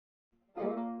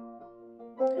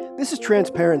This is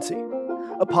Transparency,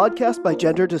 a podcast by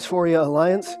Gender Dysphoria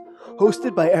Alliance,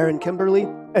 hosted by Aaron Kimberly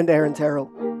and Aaron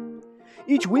Terrell.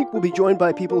 Each week we'll be joined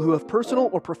by people who have personal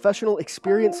or professional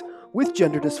experience with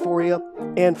gender dysphoria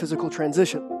and physical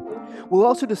transition. We'll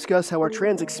also discuss how our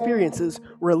trans experiences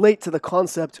relate to the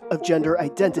concept of gender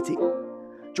identity.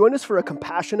 Join us for a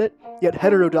compassionate yet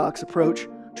heterodox approach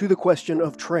to the question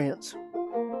of trans.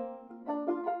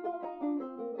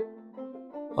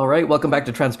 All right, welcome back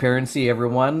to Transparency,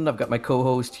 everyone. I've got my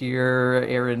co-host here,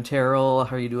 Aaron Terrell.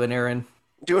 How are you doing, Aaron?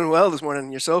 Doing well this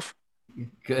morning. Yourself?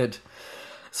 Good.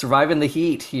 Surviving the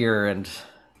heat here and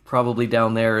probably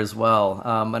down there as well.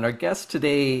 And our guest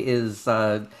today is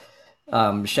Shannon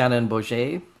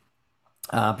Bourget.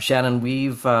 Shannon,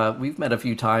 we've met a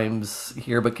few times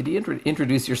here, but could you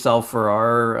introduce yourself for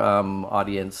our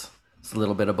audience? Just a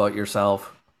little bit about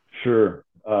yourself. Sure.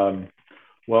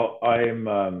 Well, I'm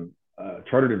a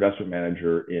chartered investment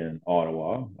manager in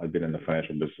Ottawa. I've been in the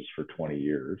financial business for 20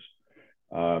 years.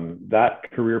 That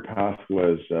career path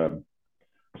was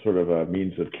sort of a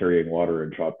means of carrying water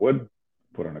and chop wood,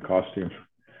 put on a costume.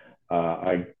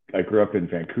 I grew up in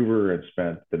Vancouver and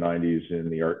spent the 90s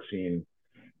in the art scene.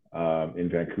 In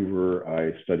Vancouver,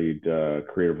 I studied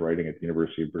creative writing at the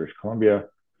University of British Columbia,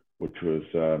 which was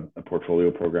a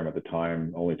portfolio program at the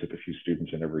time. Only took a few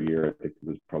students in every year. I think it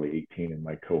was probably 18 in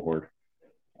my cohort.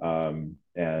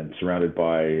 And surrounded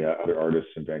by other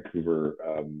artists in Vancouver,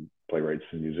 playwrights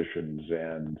and musicians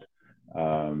and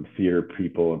theater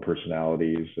people and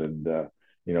personalities, and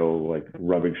like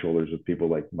rubbing shoulders with people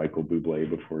like Michael Bublé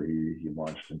before he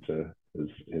launched into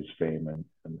his fame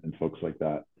and folks like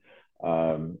that.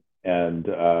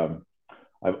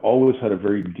 I've always had a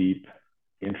very deep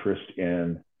interest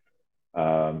in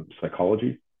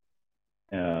psychology.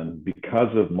 And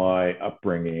because of my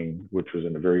upbringing, which was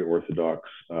in a very orthodox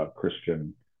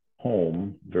Christian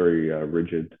home, very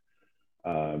rigid,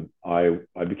 I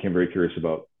became very curious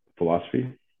about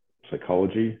philosophy,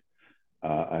 psychology.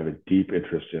 I have a deep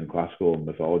interest in classical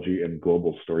mythology and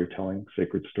global storytelling,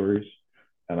 sacred stories.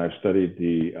 And I've studied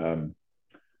the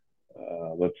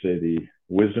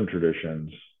wisdom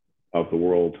traditions of the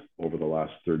world over the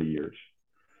last 30 years.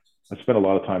 I spent a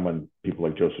lot of time on people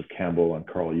like Joseph Campbell and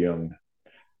Carl Jung.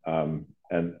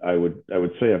 And I would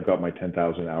say I've got my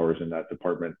 10,000 hours in that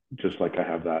department, just like I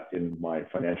have that in my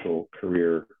financial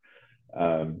career.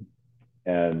 And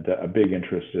a big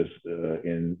interest is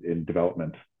in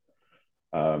development,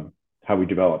 how we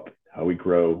develop, how we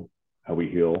grow, how we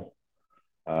heal.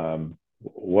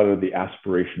 What are the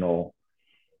aspirational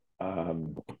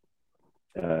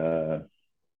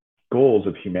goals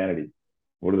of humanity?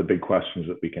 What are the big questions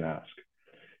that we can ask?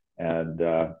 And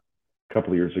a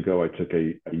couple of years ago, I took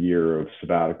a year of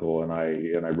sabbatical, and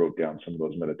I wrote down some of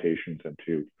those meditations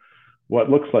into what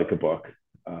looks like a book.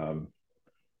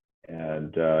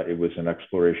 It was an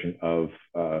exploration of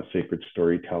sacred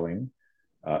storytelling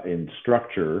in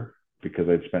structure, because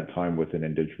I'd spent time with an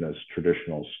Indigenous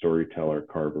traditional storyteller,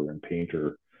 carver, and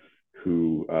painter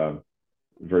who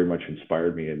very much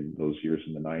inspired me in those years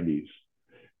in the 90s.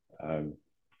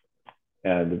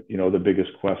 The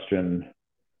biggest question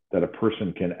that a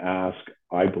person can ask,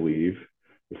 I believe,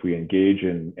 if we engage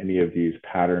in any of these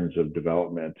patterns of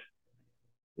development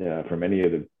from any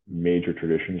of the major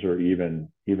traditions or even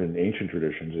ancient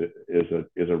traditions,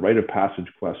 is a rite of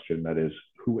passage question that is,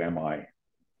 who am I?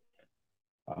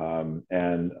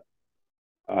 And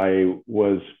I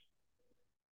was,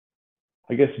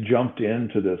 I guess, jumped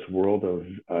into this world of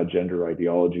gender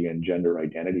ideology and gender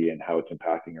identity and how it's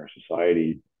impacting our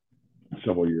society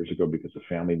several years ago, because a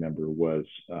family member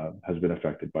has been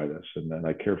affected by this, and then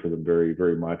I care for them very,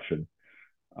 very much.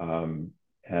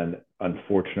 And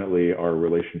unfortunately, our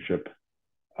relationship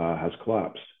has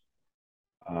collapsed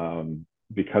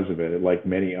because of it. Like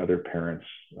many other parents,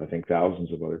 I think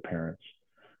thousands of other parents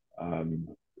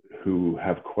who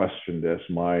have questioned this.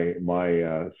 My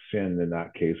sin in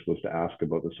that case was to ask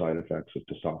about the side effects of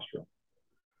testosterone,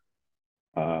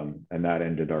 and that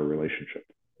ended our relationship.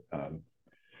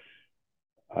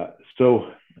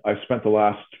 So I've spent the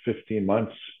last 15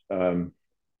 months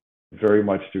very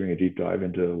much doing a deep dive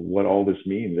into what all this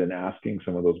means and asking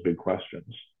some of those big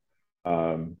questions.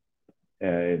 And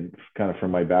kind of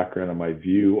from my background and my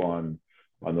view on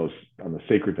the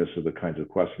sacredness of the kinds of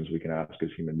questions we can ask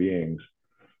as human beings,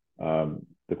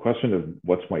 the question of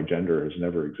what's my gender has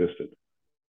never existed.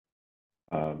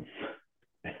 Who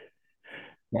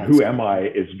am I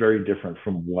is very different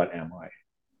from what am I.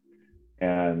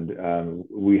 And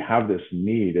we have this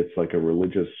need. It's like a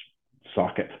religious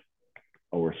socket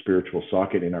or a spiritual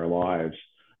socket in our lives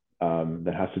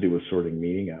that has to do with sorting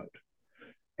meaning out.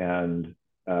 And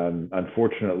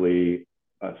unfortunately,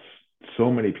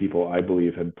 so many people, I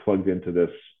believe, had plugged into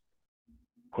this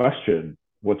question,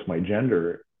 what's my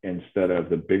gender, instead of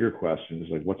the bigger questions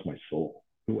like, what's my soul?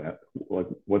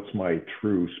 What's my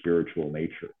true spiritual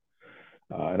nature?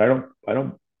 And I'm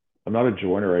not a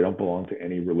joiner. I don't belong to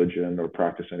any religion or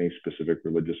practice any specific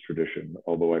religious tradition,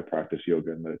 although I practice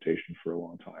yoga and meditation for a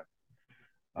long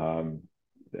time,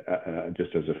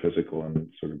 just as a physical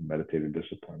and sort of meditative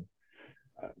discipline.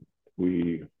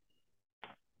 We,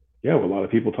 yeah, well, a lot of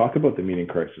people talk about the meaning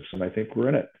crisis, and I think we're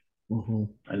in it. Mm-hmm.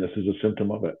 And this is a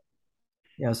symptom of it.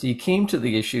 Yeah, so you came to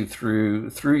the issue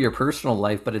through your personal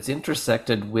life, but it's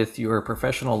intersected with your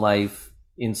professional life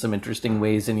in some interesting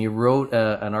ways. And you wrote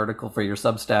an article for your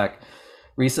Substack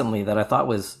recently that I thought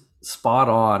was spot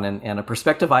on and a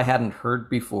perspective I hadn't heard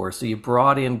before. So you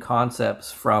brought in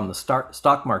concepts from the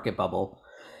stock market bubble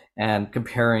and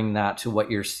comparing that to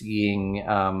what you're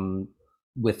seeing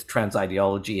with trans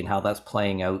ideology and how that's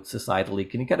playing out societally.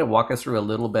 Can you kind of walk us through a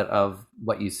little bit of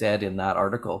what you said in that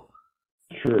article?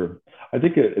 Sure. I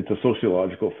think it's a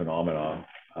sociological phenomenon.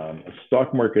 A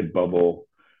stock market bubble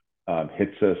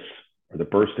hits us, or the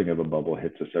bursting of a bubble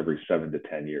hits us every 7 to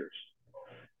 10 years.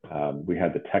 We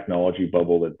had the technology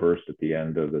bubble that burst at the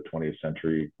end of the 20th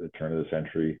century, the turn of the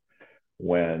century,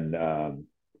 when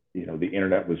the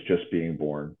internet was just being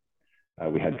born.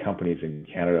 We had companies in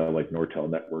Canada like Nortel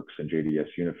Networks and JDS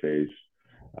Uniphase.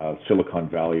 Silicon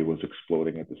Valley was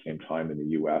exploding at the same time in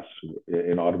the U.S.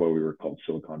 In Ottawa, we were called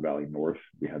Silicon Valley North.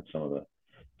 We had some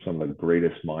of the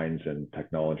greatest minds in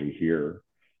technology here,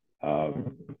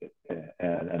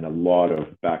 and a lot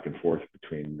of back and forth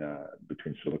between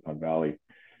Silicon Valley.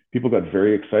 People got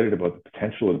very excited about the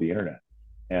potential of the internet,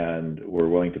 and were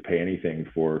willing to pay anything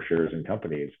for shares in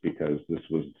companies because this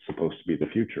was supposed to be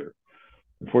the future.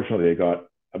 Unfortunately, they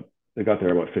got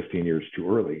there about 15 years too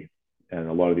early, and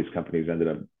a lot of these companies ended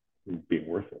up being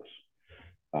worthless.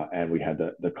 And we had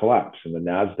the collapse. And the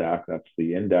NASDAQ, that's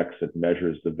the index that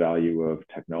measures the value of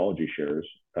technology shares,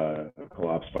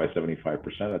 collapsed by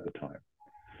 75% at the time.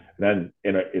 And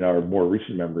then in our more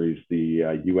recent memories,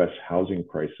 the US housing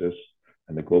crisis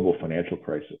and the global financial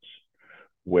crisis,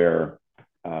 where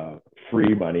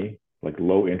free money, like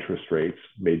low interest rates,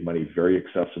 made money very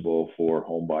accessible for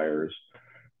home buyers.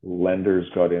 Lenders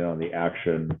got in on the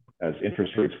action as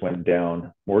interest rates went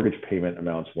down, mortgage payment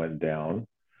amounts went down,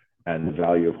 and the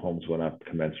value of homes went up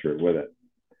commensurate with it.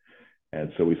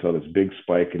 And so we saw this big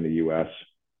spike in the US,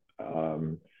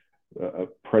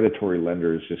 predatory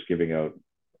lenders just giving out,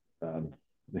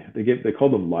 they call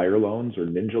them liar loans or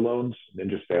ninja loans.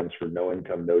 Ninja stands for no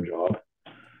income, no job.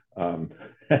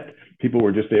 People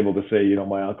were just able to say,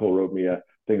 my uncle wrote me a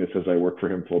thing that says I work for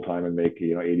him full time and make,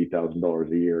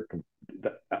 $80,000 a year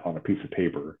on a piece of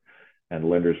paper. And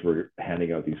lenders were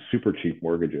handing out these super cheap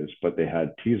mortgages, but they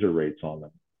had teaser rates on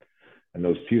them. And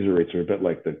those teaser rates are a bit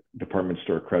like the department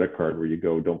store credit card where you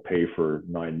go, don't pay for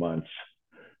 9 months.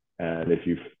 And if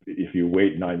you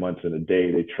wait 9 months and a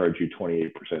day, they charge you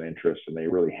 28% interest, and they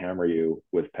really hammer you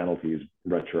with penalties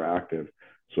retroactive.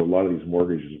 So a lot of these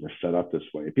mortgages were set up this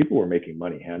way. People were making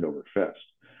money hand over fist.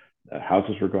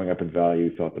 Houses were going up in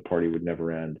value, thought the party would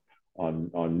never end.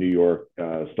 On New York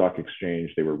Stock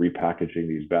Exchange, they were repackaging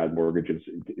these bad mortgages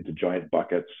into giant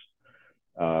buckets,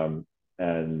 and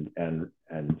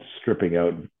stripping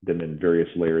out them in various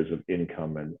layers of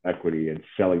income and equity and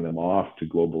selling them off to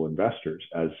global investors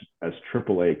as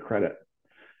AAA credit.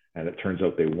 And it turns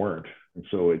out they weren't. And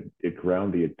so it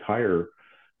ground the entire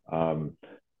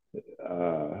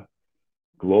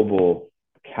global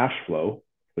cash flow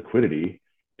liquidity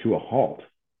to a halt.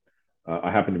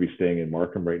 I happen to be staying in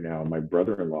Markham right now, and my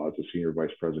brother-in-law is a senior vice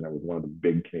president with one of the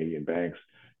big Canadian banks.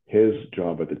 His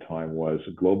job at the time was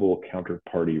global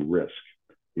counterparty risk.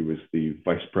 He was the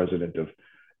vice president of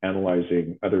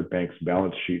analyzing other banks'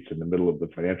 balance sheets in the middle of the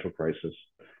financial crisis.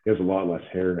 He has a lot less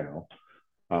hair now,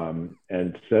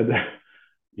 and said that,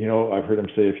 I've heard him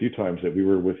say a few times that we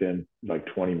were within like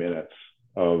 20 minutes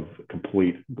of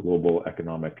complete global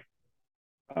economic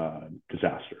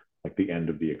disaster, like the end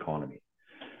of the economy.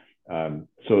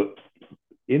 So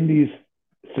in these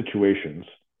situations,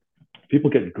 people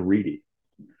get greedy,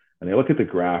 and they look at the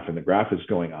graph, and the graph is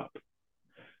going up,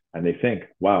 and they think,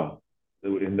 wow,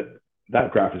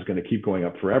 that graph is going to keep going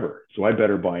up forever. So I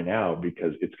better buy now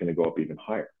because it's going to go up even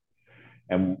higher.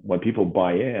 And when people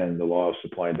buy in, the law of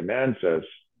supply and demand says,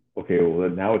 okay, well,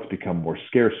 now it's become more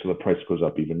scarce, so the price goes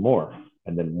up even more.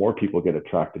 And then more people get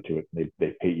attracted to it, and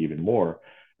they pay even more.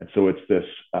 And so it's this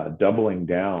doubling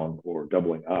down or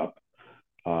doubling up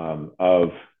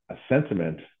of a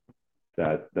sentiment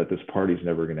that this party's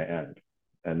never going to end.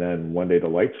 And then one day the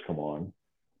lights come on,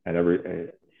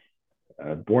 and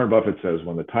Warren Buffett says,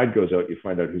 when the tide goes out, you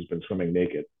find out who's been swimming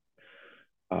naked.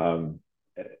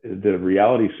 The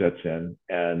reality sets in,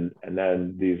 and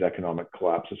then these economic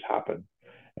collapses happen.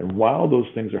 And while those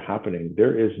things are happening,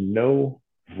 there is no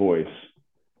voice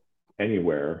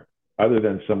anywhere other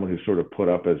than someone who's sort of put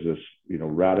up as this,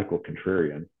 radical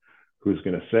contrarian, who's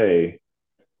going to say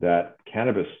that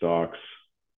cannabis stocks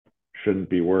shouldn't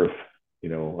be worth,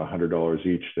 $100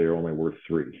 each. They're only worth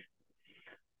 $3.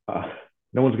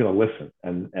 No one's going to listen.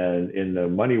 And in the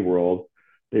money world,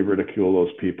 they ridicule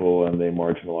those people and they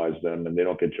marginalize them, and they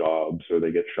don't get jobs, or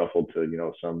they get shuffled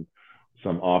to,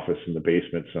 some office in the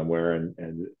basement somewhere,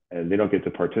 and they don't get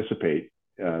to participate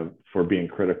for being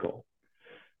critical.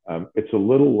 It's a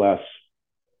little less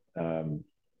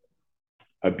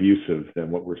abusive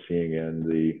than what we're seeing in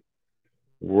the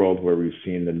world, where we've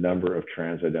seen the number of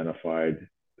trans identified,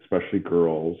 especially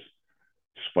girls,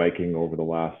 spiking over the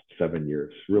last 7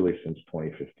 years, really since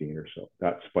 2015 or so.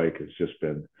 That spike has just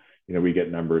been, we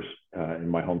get numbers in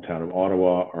my hometown of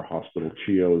Ottawa. Our hospital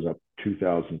CHEO is up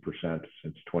 2,000%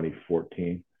 since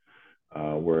 2014,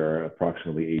 where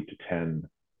approximately 8 to 10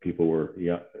 people were,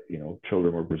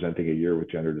 children were presenting a year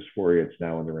with gender dysphoria. It's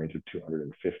now in the range of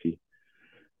 250.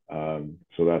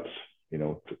 So that's,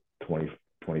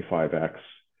 25x.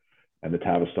 And the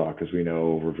Tavistock, as we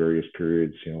know, over various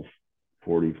periods,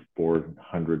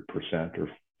 4,400% or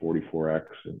 44x.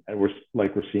 And we're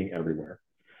seeing everywhere.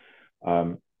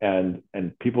 And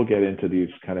people get into these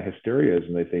kind of hysterias,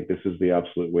 and they think this is the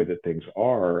absolute way that things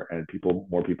are, and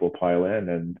more people pile in,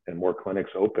 and more clinics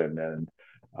open, and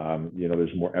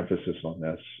there's more emphasis on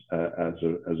this as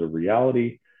a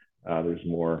reality. There's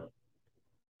more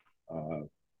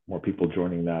people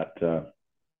joining that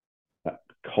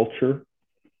culture,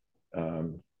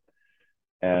 and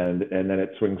then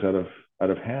it swings out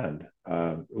of hand.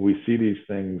 We see these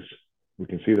things, we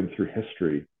can see them through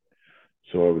history.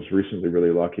 So I was recently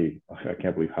really lucky, I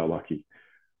can't believe how lucky,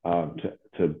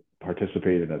 to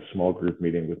participate in a small group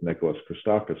meeting with Nicholas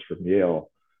Christakis from Yale,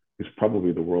 who's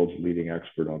probably the world's leading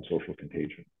expert on social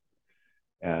contagion.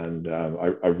 And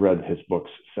I've read his books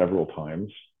several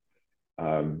times,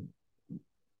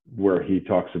 where he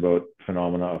talks about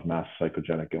phenomena of mass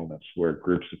psychogenic illness, where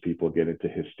groups of people get into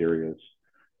hysterias,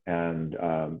 and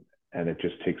it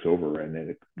just takes over, and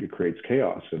it creates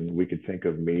chaos. And we could think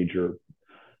of major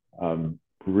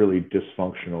really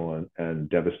dysfunctional and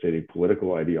devastating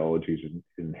political ideologies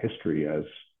in history as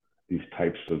these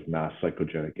types of mass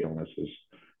psychogenic illnesses.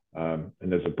 And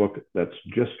there's a book that's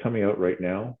just coming out right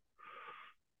now.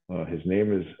 His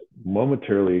name is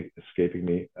momentarily escaping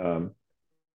me.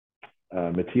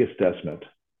 Matthias Desmet,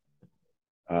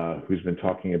 who's been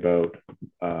talking about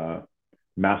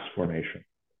mass formation,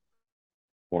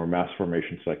 or mass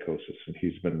formation psychosis. And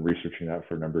he's been researching that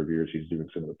for a number of years. He's doing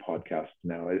some of the podcasts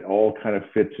now. It all kind of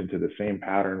fits into the same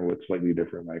pattern with slightly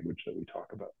different language that we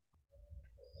talk about.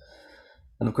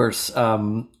 And of course,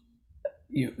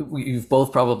 you've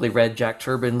both probably read Jack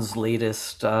Turbin's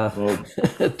latest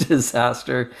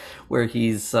disaster, where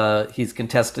he's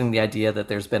contesting the idea that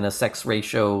there's been a sex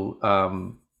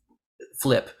ratio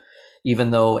flip,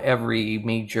 even though every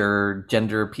major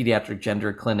pediatric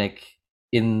gender clinic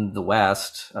in the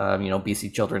West,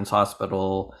 BC Children's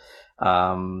Hospital,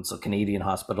 so Canadian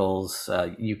hospitals,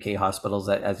 UK hospitals,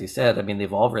 as you said,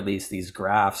 they've all released these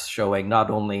graphs showing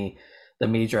not only the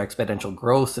major exponential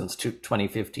growth since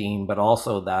 2015, but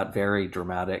also that very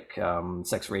dramatic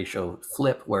sex ratio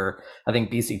flip, where I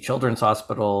think BC Children's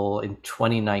Hospital in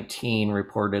 2019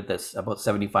 reported that about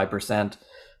 75%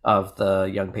 of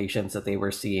the young patients that they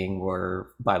were seeing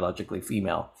were biologically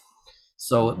female.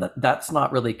 So that's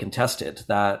not really contested.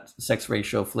 That sex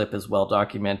ratio flip is well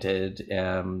documented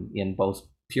in both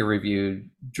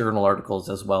peer-reviewed journal articles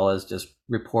as well as just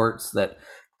reports that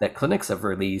clinics have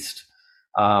released.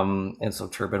 And so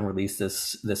Turbin released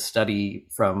this study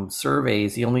from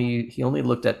surveys. He only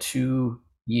looked at 2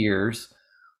 years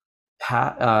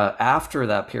after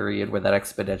that period where that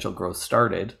exponential growth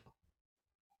started.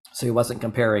 So he wasn't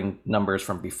comparing numbers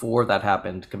from before that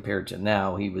happened compared to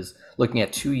now. He was looking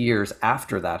at 2 years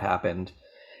after that happened.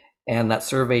 And that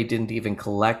survey didn't even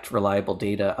collect reliable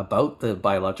data about the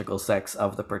biological sex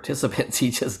of the participants.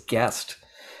 He just guessed.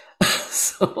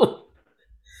 So,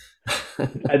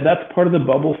 and that's part of the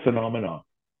bubble phenomenon.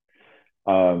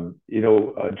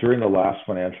 During the last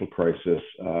financial crisis,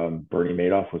 Bernie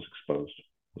Madoff was exposed.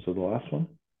 Was it the last one?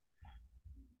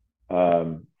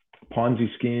 Ponzi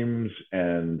schemes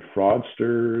and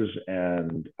fraudsters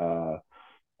and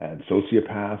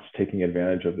sociopaths taking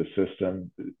advantage of the system.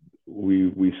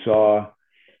 We saw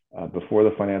before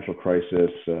the financial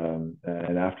crisis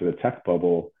and after the tech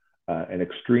bubble an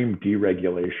extreme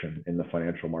deregulation in the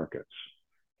financial markets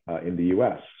in the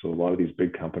US. So a lot of these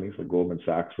big companies like Goldman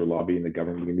Sachs were lobbying the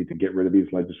government, we need to get rid of these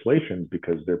legislations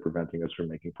because they're preventing us from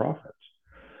making profits.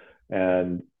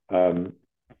 And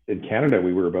in Canada,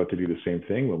 we were about to do the same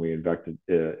thing when we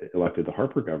elected the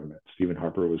Harper government. Stephen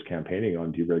Harper was campaigning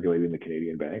on deregulating the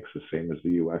Canadian banks, the same as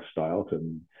the US style,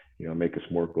 to make us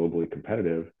more globally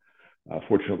competitive.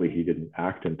 Fortunately, he didn't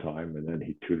act in time, and then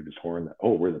he tooted his horn that,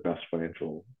 we're the best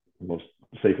most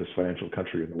safest financial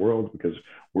country in the world because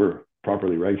we're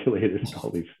properly regulated and all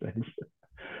these things.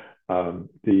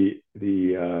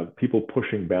 The people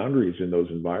pushing boundaries in those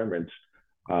environments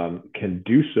can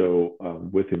do so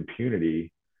with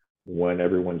impunity when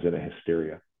everyone's in a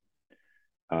hysteria,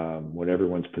 when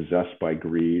everyone's possessed by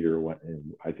greed,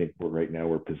 and I think right now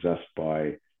we're possessed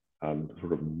by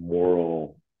sort of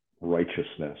moral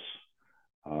righteousness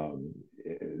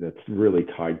that's really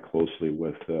tied closely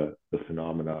with the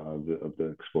phenomena of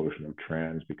the explosion of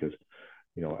trans, because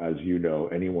as you know,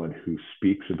 anyone who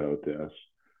speaks about this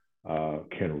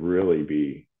can really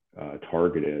be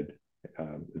targeted,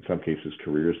 in some cases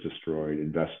careers destroyed,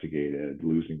 investigated,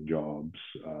 losing jobs.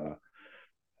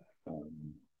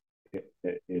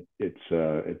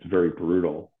 It's very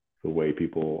brutal the way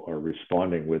people are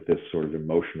responding with this sort of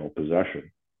emotional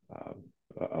possession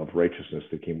of righteousness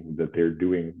that they're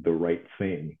doing the right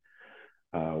thing,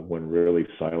 when really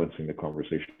silencing the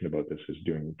conversation about this is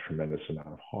doing a tremendous amount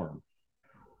of harm.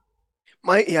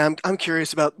 I'm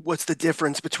curious about what's the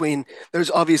difference between,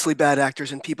 there's obviously bad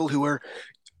actors and people who are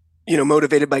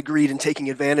motivated by greed and taking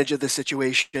advantage of the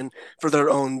situation for their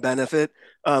own benefit.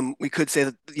 We could say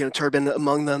that Turban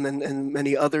among them, and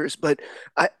many others, but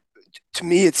to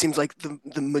me it seems like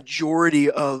the majority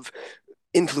of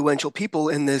influential people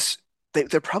in this,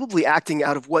 they're probably acting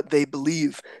out of what they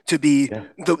believe to be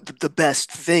the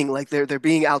best thing. Like they're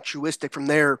being altruistic from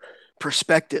their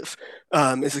perspective.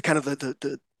 Is kind of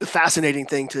the fascinating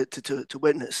thing to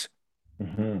witness.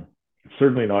 Mm-hmm. It's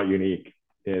certainly not unique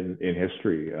in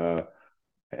history.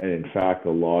 And in fact,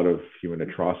 a lot of human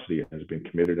atrocity has been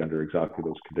committed under exactly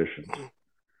those conditions.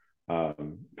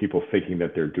 People thinking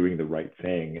that they're doing the right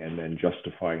thing and then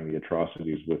justifying the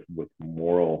atrocities with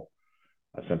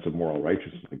a sense of moral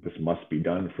righteousness. Like, this must be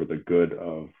done for the good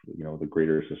of the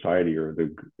greater society, or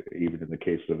even in the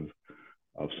case of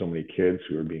so many kids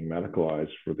who are being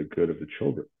medicalized, for the good of the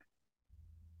children.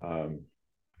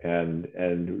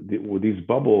 With these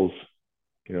bubbles,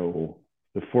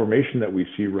 the formation that we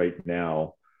see right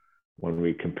now, when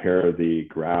we compare the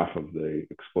graph of the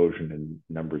explosion in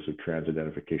numbers of trans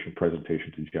identification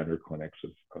presentation to gender clinics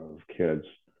of kids,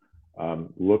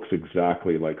 looks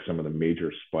exactly like some of the major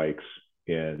spikes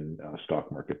in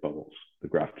stock market bubbles. The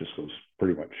graph just goes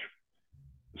pretty much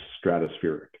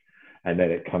stratospheric, and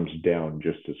then it comes down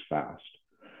just as fast.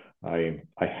 I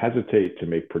hesitate to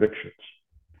make predictions.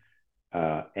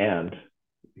 And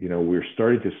we're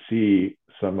starting to see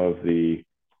some of the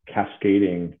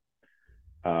cascading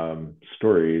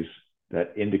stories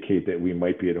that indicate that we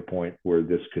might be at a point where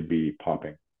this could be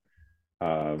popping.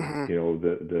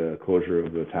 The closure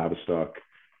of the Tavistock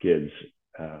GIDS,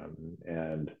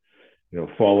 and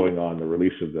following on the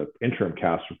release of the interim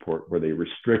CAS report, where they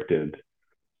restricted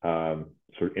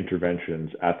sort of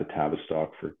interventions at the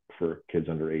Tavistock for kids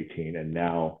under 18, and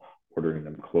now ordering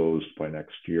them closed by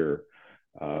next year.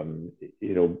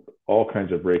 All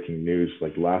kinds of breaking news.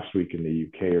 Like last week in the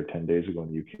UK, or 10 days ago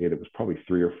in the UK, there was probably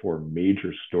 3 or 4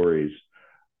 major stories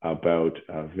about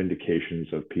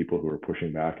vindications of people who are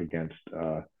pushing back against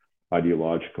this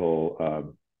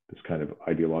kind of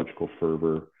ideological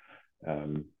fervor.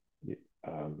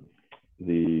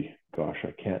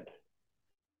 I can't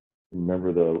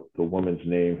remember the woman's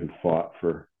name who fought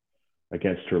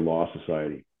against her law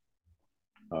society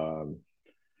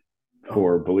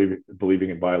for believing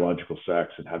in biological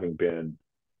sex, and having been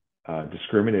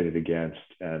discriminated against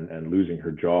and losing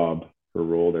her job, her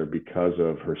role there, because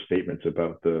of her statements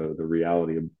about the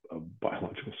reality of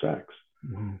biological sex.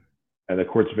 Mm-hmm. And the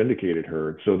courts vindicated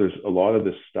her. So there's a lot of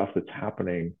this stuff that's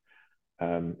happening,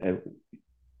 and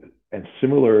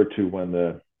similar to when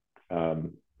the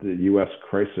U.S.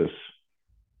 crisis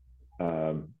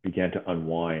began to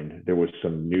unwind, there was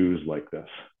some news like this.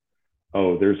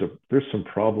 There's some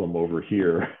problem over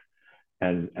here,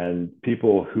 and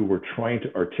people who were trying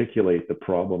to articulate the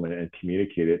problem and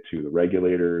communicate it to the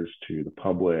regulators, to the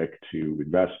public, to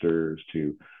investors,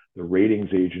 to the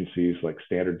ratings agencies like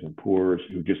Standards and Poor's,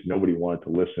 who just nobody wanted to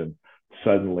listen.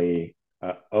 Suddenly,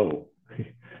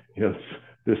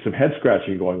 there's some head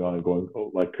scratching going on,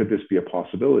 could this be a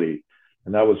possibility?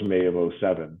 And that was May of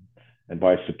 2007. And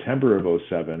by September of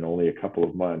 2007, only a couple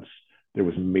of months, there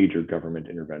was major government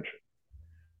intervention.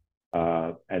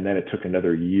 And then it took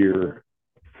another year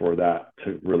for that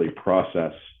to really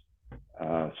process.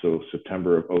 So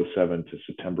September of 07 to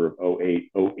September of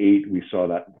 08. 08, we saw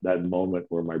that moment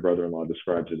where my brother-in-law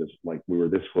describes it as like we were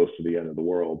this close to the end of the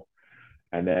world.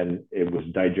 And then it was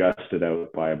digested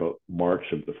out by about March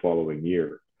of the following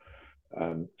year.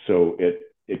 So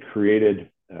it created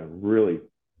a really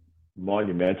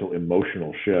monumental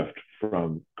emotional shift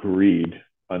from greed,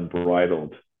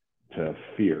 unbridled, to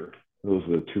fear. Those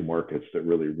are the two markets that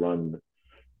really run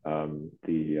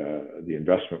the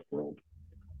investment world.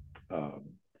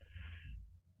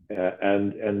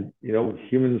 And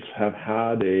humans have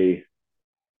had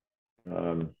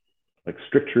like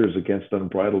strictures against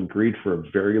unbridled greed for a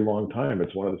very long time.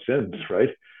 It's one of the sins,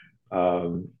 right?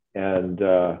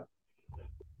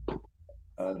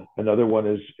 Another one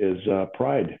is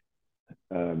pride,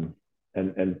 and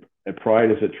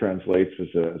pride, as it translates,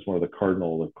 as one of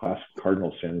the classic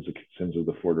cardinal sins, the sins of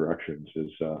the four directions,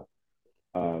 is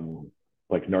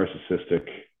like narcissistic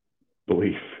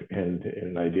belief in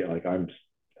an idea, like I'm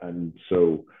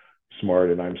so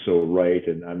smart and I'm so right,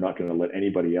 and I'm not going to let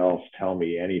anybody else tell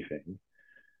me anything,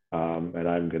 and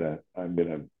I'm gonna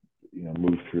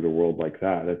move through the world like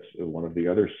that. It's one of the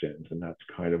other sins, and that's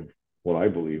kind of what I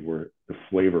believe were the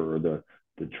flavor or the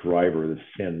driver, the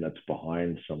sin that's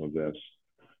behind some of this.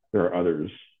 There are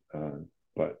others,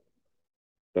 but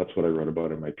that's what I wrote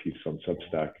about in my piece on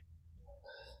Substack.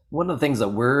 One of the things that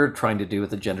we're trying to do with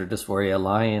the Gender Dysphoria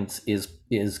Alliance is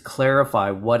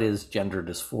clarify what is gender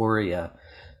dysphoria,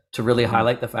 to really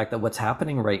highlight the fact that what's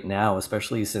happening right now,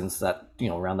 especially since that,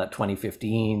 around that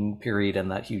 2015 period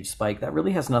and that huge spike, that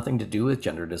really has nothing to do with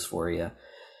gender dysphoria.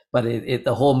 But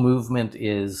the whole movement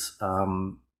is,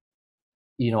 under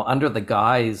the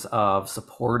guise of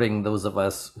supporting those of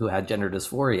us who had gender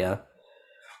dysphoria,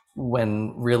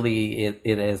 when really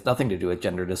it has nothing to do with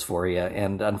gender dysphoria.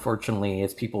 And unfortunately,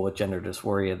 it's people with gender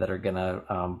dysphoria that are going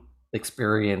to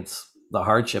experience the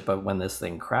hardship of when this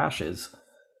thing crashes.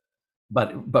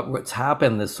 But what's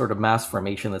happened, this sort of mass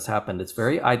formation that's happened, it's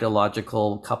very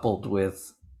ideological, coupled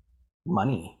with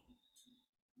money.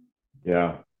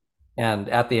 Yeah. And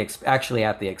at the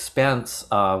expense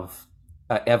of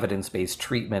evidence-based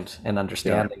treatment and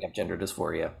understanding of gender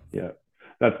dysphoria. Yeah.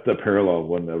 That's the parallel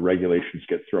when the regulations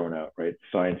get thrown out, right?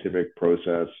 Scientific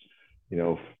process,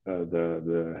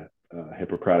 the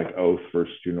Hippocratic oath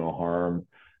versus do no harm,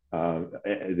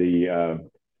 the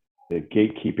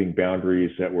gatekeeping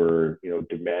boundaries that were,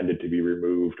 demanded to be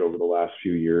removed over the last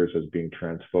few years as being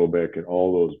transphobic, and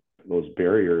all those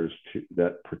barriers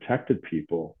that protected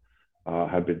people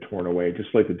have been torn away, just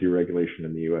like the deregulation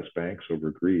in the U.S. banks over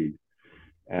greed.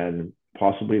 And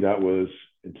possibly that was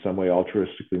in some way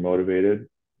altruistically motivated.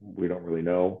 We don't really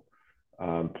know.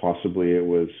 Possibly there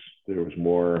was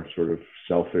more sort of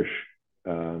selfish,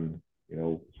 sort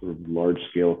of large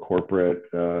scale corporate,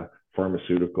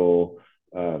 pharmaceutical.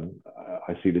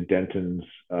 I see the Denton's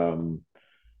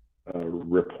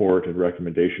report and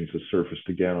recommendations have surfaced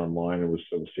again online. I was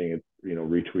seeing it,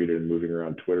 retweeted and moving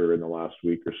around Twitter in the last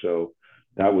week or so.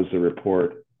 That was the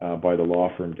report by the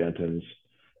law firm Denton's,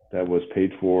 that was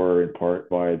paid for in part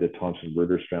by the Thomson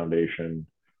Reuters Foundation,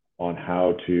 on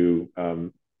how to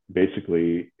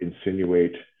basically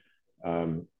insinuate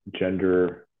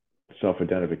gender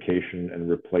self-identification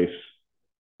and replace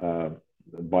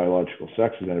biological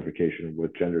sex identification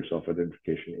with gender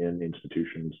self-identification in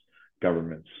institutions,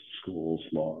 governments, schools,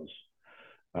 laws,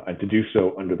 and to do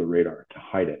so under the radar, to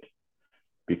hide it,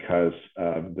 because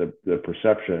the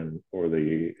perception or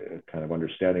the kind of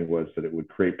understanding was that it would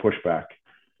create pushback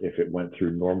if it went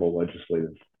through normal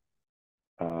legislative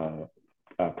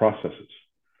processes.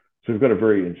 So we've got a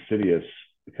very insidious,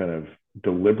 kind of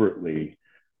deliberately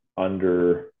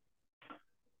under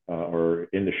or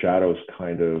in the shadows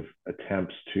kind of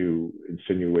attempts to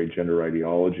insinuate gender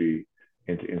ideology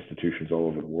into institutions all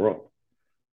over the world.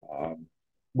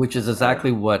 Which is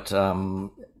exactly what, I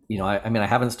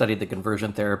haven't studied the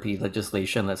conversion therapy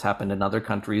legislation that's happened in other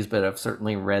countries, but I've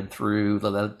certainly read through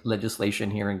the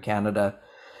legislation here in Canada.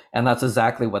 And that's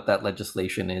exactly what that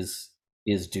legislation is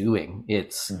doing.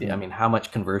 It's, how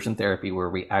much conversion therapy were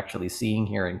we actually seeing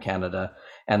here in Canada?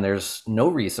 And there's no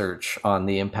research on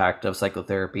the impact of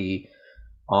psychotherapy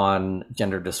on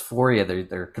gender dysphoria.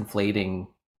 They're conflating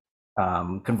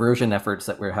conversion efforts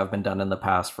that have been done in the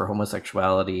past for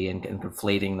homosexuality and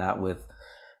conflating that with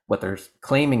what they're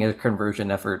claiming as conversion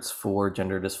efforts for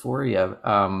gender dysphoria.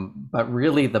 But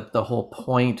really the whole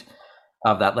point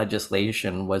of that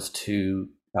legislation was to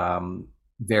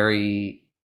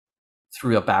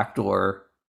through a backdoor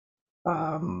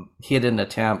hidden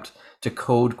attempt to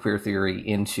code queer theory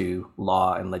into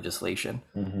law and legislation.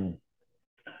 Mm-hmm.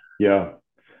 Yeah,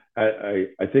 I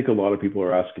think a lot of people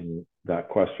are asking that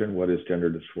question. What is gender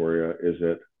dysphoria?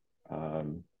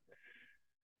 Um,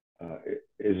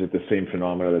 is it the same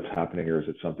phenomena that's happening, or is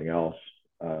it something else?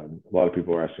 A lot of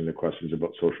people are asking the questions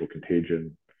about social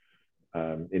contagion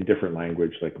in different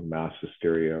language, like mass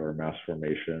hysteria or mass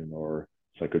formation or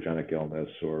psychogenic illness,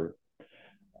 or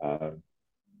uh,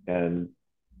 and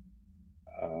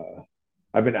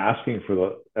I've been asking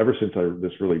ever since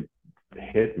this really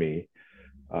hit me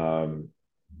um,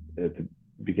 at the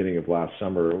beginning of last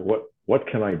summer. What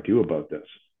can I do about this?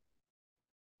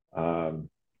 Um,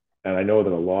 and I know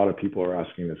that a lot of people are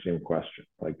asking the same question.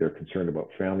 Like, they're concerned about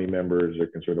family members, they're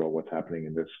concerned about what's happening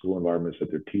in the school environments that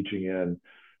they're teaching in,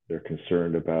 they're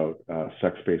concerned about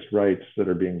sex-based rights that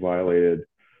are being violated.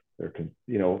 There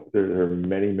are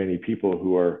many people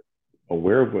who are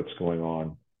aware of what's going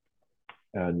on,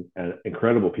 and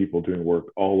incredible people doing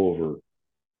work all over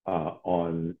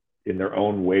on in their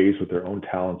own ways with their own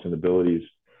talents and abilities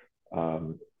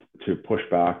um, to push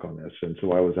back on this. And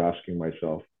so I was asking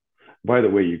myself, by the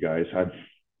way, you guys,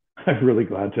 I'm really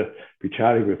glad to be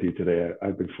chatting with you today.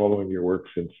 I've been following your work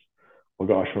since, oh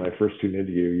gosh, when I first tuned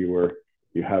into you,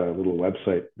 you had a little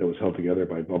website that was held together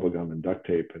by bubblegum and duct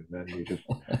tape, and then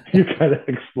you kind of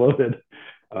exploded.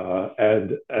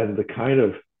 And the kind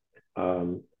of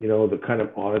the kind of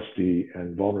honesty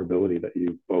and vulnerability that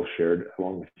you both shared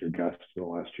along with your guests in the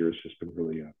last year has just been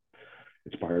really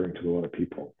inspiring to a lot of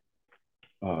people.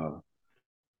 Uh,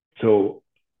 so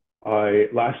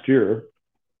last year,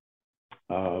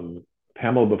 Pamela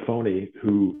Buffoni,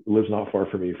 who lives not far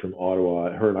from me from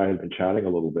Ottawa, her and I had been chatting a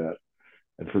little bit.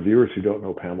 And for viewers who don't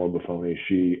know Pamela Buffoni,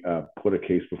 she put a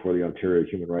case before the Ontario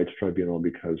Human Rights Tribunal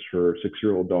because her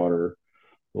 6-year-old daughter,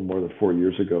 well, more than 4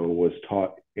 years ago, was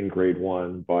taught in grade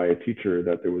 1 by a teacher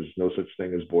that there was no such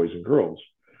thing as boys and girls,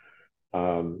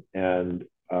 and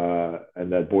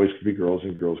that boys could be girls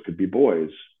and girls could be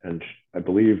boys. And I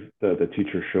believe that the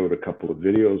teacher showed a couple of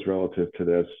videos relative to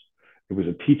this. It was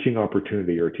a teaching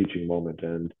opportunity or a teaching moment,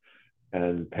 and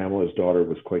Pamela's daughter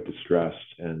was quite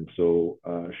distressed, and so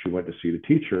she went to see the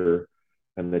teacher,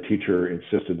 and the teacher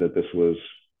insisted that this was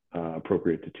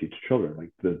appropriate to teach children,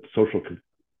 like the social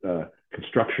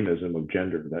constructionism of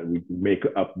gender, that we make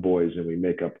up boys and we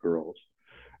make up girls.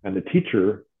 And the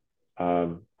teacher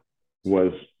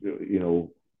was,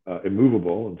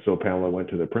 immovable, and so Pamela went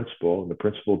to the principal, and the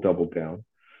principal doubled down,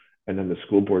 and then the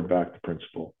school board backed the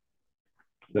principal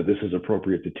that this is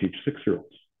appropriate to teach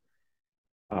 6-year-olds.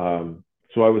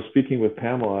 So I was speaking with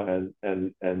Pamela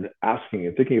and asking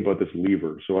and thinking about this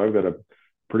lever. So I've got a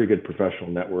pretty good professional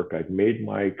network. I've made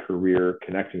my career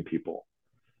connecting people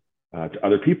to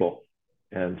other people,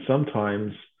 and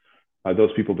sometimes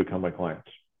those people become my clients.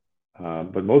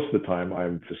 But most of the time,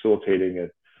 I'm facilitating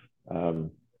it.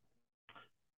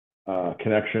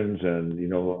 Connections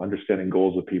and understanding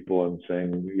goals of people and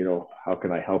saying, how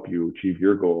can I help you achieve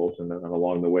your goals? And then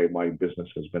along the way, my business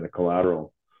has been a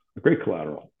great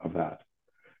collateral of that.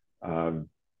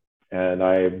 And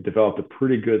I've developed a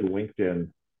pretty good LinkedIn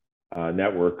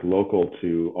network local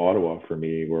to Ottawa for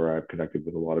me, where I've connected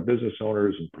with a lot of business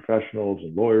owners and professionals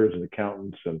and lawyers and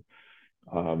accountants. And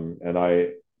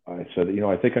I said,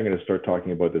 I think I'm going to start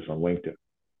talking about this on LinkedIn.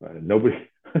 Nobody,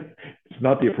 it's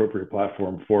not the appropriate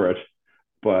platform for it,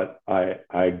 but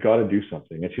I got to do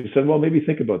something. And she said, well, maybe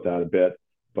think about that a bit.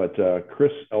 But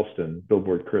Chris Elston,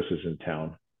 Billboard Chris, is in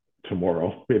town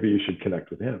tomorrow. Maybe you should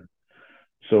connect with him.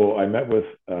 So I met with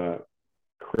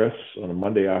Chris on a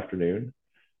Monday afternoon.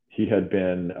 He had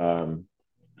been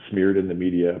smeared in the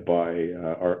media by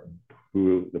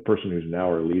the person who's now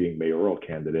our leading mayoral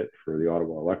candidate for the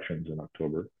Ottawa elections in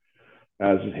October,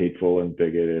 as hateful and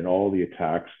bigoted, and all the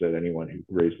attacks that anyone who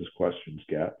raises questions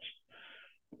gets.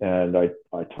 And I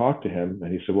talked to him,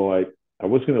 and he said, well, I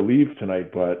was going to leave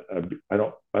tonight, but I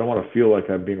don't want to feel like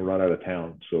I'm being run out of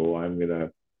town. So I'm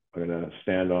going to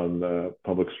stand on the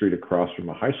public street across from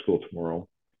a high school tomorrow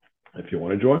if you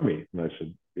want to join me. And I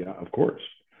said, yeah, of course.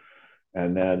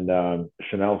 And then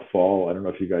Chanel Fall, I don't know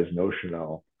if you guys know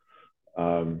Chanel,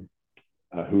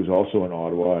 who's also in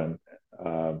Ottawa, and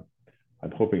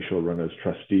I'm hoping she'll run as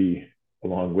trustee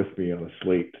along with me on a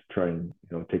slate to try and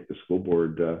take the school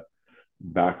board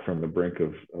back from the brink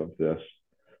of this.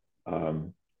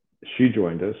 She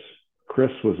joined us.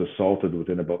 Chris was assaulted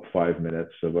within about 5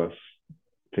 minutes of us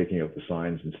taking out the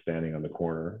signs and standing on the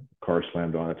corner. The car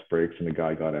slammed on its brakes, and the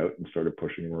guy got out and started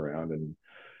pushing him around and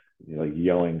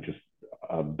yelling just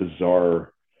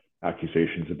bizarre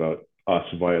accusations about us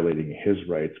violating his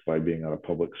rights by being on a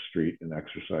public street and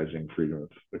exercising freedom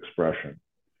of expression.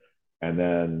 And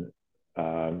then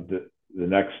the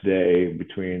next day,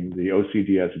 between the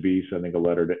OCDSB sending a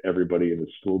letter to everybody in the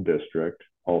school district,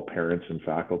 all parents and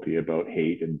faculty, about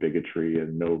hate and bigotry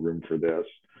and no room for this,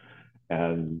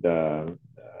 and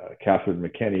Catherine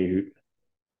McKenney,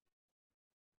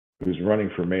 who's running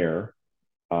for mayor,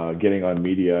 getting on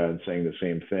media and saying the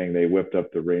same thing. They whipped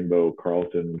up the Rainbow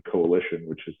Carleton Coalition,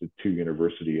 which is the two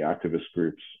university activist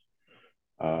groups,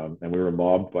 and we were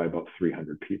mobbed by about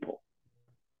 300 people.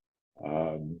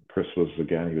 Chris was,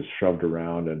 again, he was shoved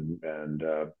around and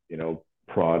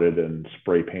prodded and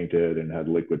spray painted and had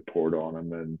liquid poured on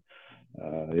him,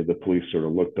 and the police sort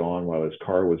of looked on while his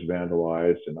car was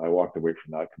vandalized, and I walked away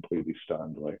from that completely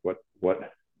stunned. Like, what?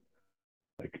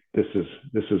 Like, this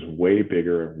is way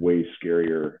bigger and way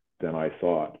scarier than I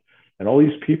thought. And all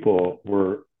these people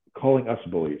were calling us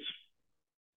bullies.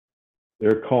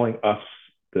 They're calling us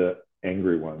the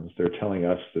angry ones. They're telling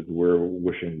us that we're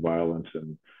wishing violence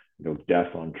and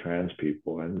death on trans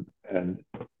people. And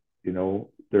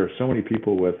there are so many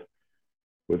people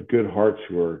with good hearts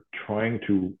who are trying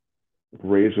to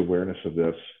raise awareness of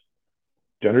this.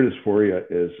 Gender dysphoria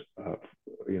is,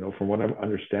 from what I'm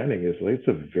understanding, is like, it's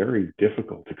a very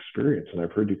difficult experience, and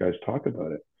I've heard you guys talk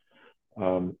about it.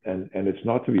 And it's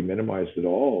not to be minimized at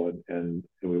all. And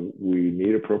we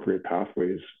need appropriate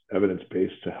pathways,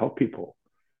 evidence-based, to help people.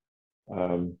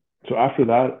 So after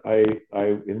that,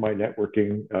 I in my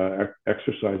networking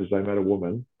exercises, I met a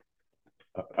woman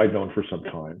I'd known for some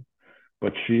time,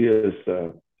 but she is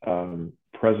the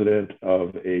president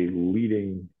of a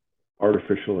leading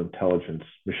artificial intelligence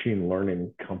machine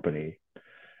learning company.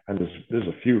 And there's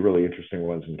a few really interesting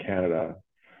ones in Canada.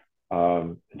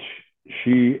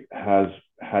 She has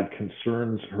had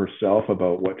concerns herself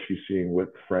about what she's seeing with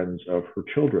friends of her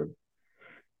children,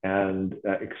 and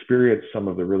experienced some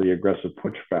of the really aggressive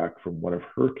pushback from one of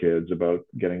her kids about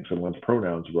getting someone's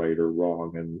pronouns right or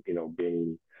wrong, and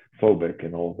being phobic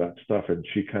and all of that stuff. And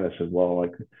she kind of said, well,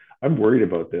 like, I'm worried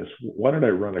about this. Why don't I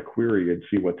run a query and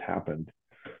see what's happened?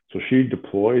 So she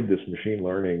deployed this machine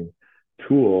learning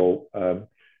tool,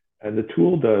 and the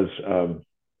tool does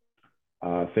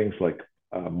things like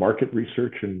market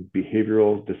research and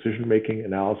behavioral decision-making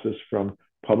analysis from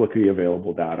publicly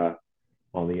available data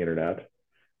on the internet,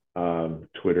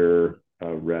 Twitter,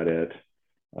 Reddit,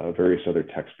 various other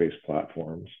text-based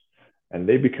platforms. And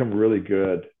they become really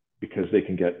good because they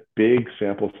can get big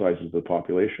sample sizes of the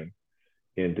population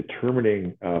in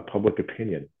determining public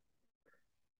opinion,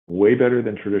 way better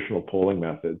than traditional polling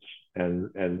methods.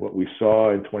 And what we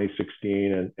saw in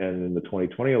 2016 and in the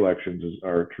 2020 elections is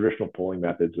our traditional polling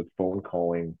methods of phone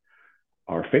calling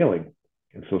are failing.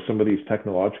 And so some of these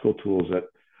technological tools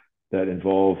that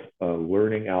involve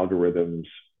learning algorithms,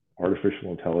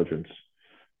 artificial intelligence,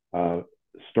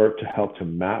 start to help to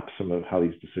map some of how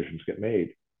these decisions get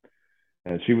made.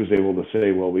 And she was able to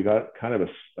say, well, we got kind of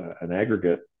an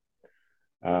aggregate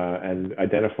and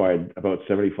identified about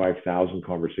 75,000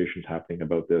 conversations happening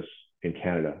about this in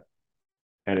Canada.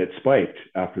 And it spiked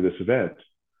after this event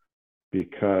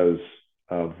because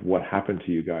of what happened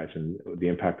to you guys and the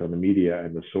impact on the media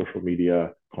and the social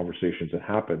media conversations that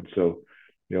happened. So,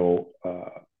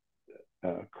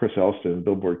 Chris Elston,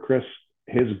 Billboard Chris,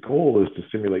 his goal is to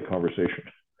simulate conversation.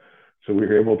 So we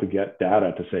were able to get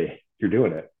data to say, you're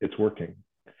doing it, it's working.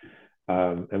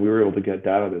 And we were able to get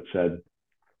data that said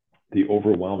the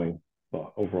overwhelming,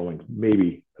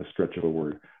 maybe a stretch of a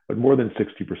word, but more than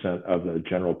 60% of the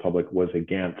general public was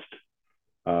against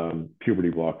puberty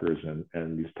blockers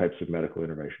and these types of medical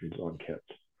interventions on kids.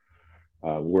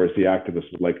 Whereas the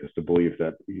activists would like us to believe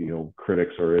that,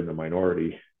 critics are in the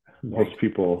minority. Most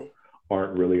people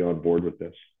aren't really on board with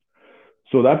this.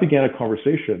 So that began a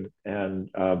conversation,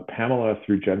 and Pamela,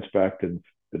 through GenSpect and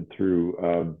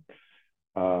through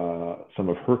some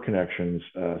of her connections,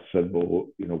 said, well,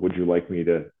 would you like me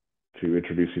to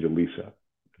introduce you to Lisa?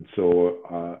 And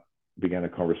so began a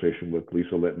conversation with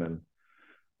Lisa Littman.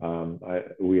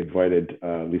 We invited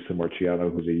Lisa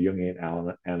Marciano, who's a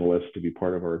Jungian analyst, to be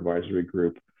part of our advisory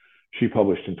group. She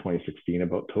published in 2016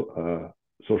 about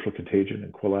social contagion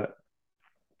in Quillette.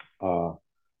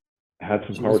 Had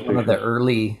some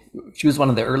conversations. She was one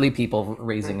of the early people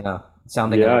raising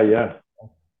sounding.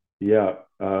 Yeah.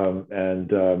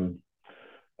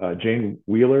 Jane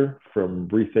Wheeler from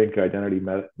Rethink Identity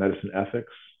Medicine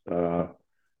Ethics.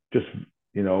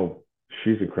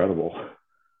 She's incredible.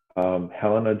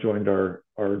 Helena joined our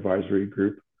advisory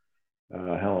group.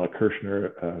 Helena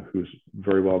Kirshner, who's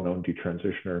very well known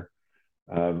detransitioner,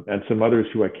 and some others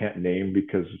who I can't name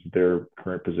because of their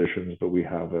current positions, but we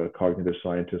have a cognitive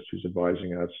scientist who's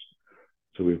advising us.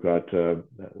 So we've got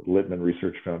Littman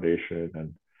Research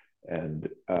Foundation and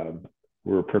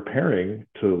we're preparing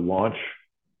to launch,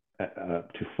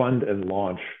 to fund and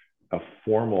launch a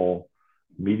formal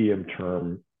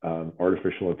medium-term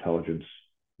artificial intelligence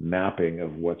mapping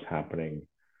of what's happening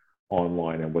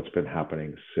online and what's been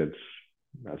happening since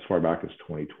as far back as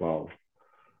 2012.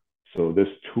 So this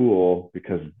tool,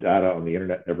 because data on the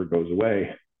internet never goes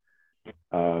away,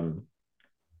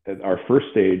 our first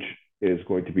stage is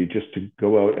going to be just to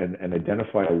go out and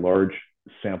identify a large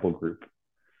sample group.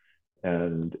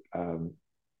 And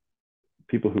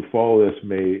people who follow this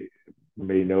may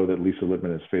know that Lisa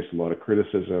Littman has faced a lot of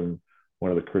criticism.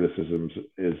 One of the criticisms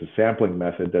is a sampling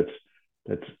method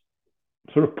that's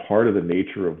sort of part of the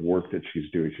nature of work that she's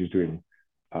doing. She's doing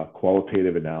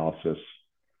qualitative analysis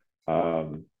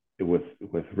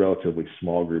with relatively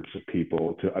small groups of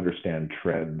people to understand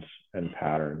trends and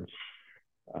patterns.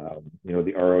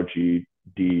 The ROGD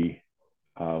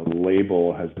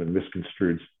label has been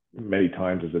misconstrued many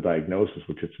times as a diagnosis,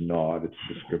 which it's not. It's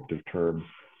a descriptive term,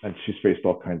 and she's faced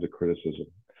all kinds of criticism.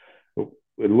 But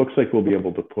it looks like we'll be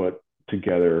able to put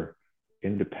together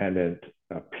independent,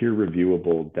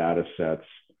 peer-reviewable data sets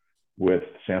with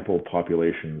sample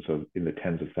populations in the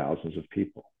tens of thousands of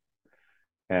people.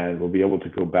 And we'll be able to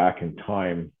go back in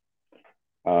time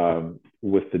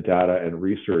with the data and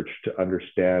research to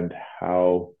understand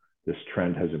how this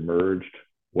trend has emerged,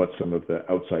 what some of the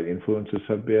outside influences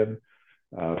have been.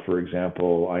 For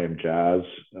example, I Am Jazz,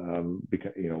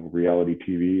 reality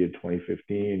TV in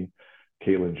 2015,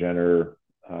 Caitlyn Jenner,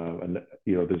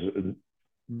 there's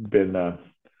been a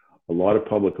lot of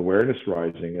public awareness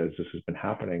rising as this has been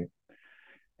happening.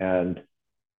 And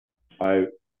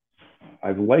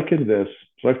I've likened this,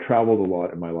 so I've traveled a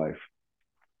lot in my life.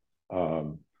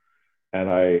 And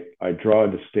I draw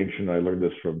a distinction. I learned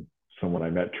this from someone I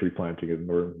met tree planting in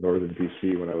northern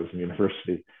BC when I was in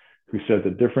university, who said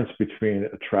the difference between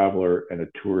a traveler and a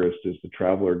tourist is the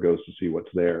traveler goes to see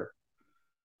what's there,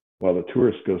 while the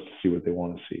tourist goes to see what they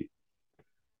want to see.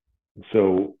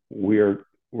 So we're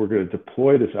going to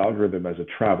deploy this algorithm as a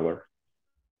traveler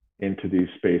into these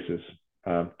spaces,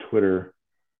 Twitter,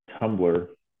 Tumblr,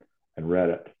 and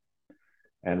Reddit.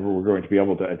 And we're going to be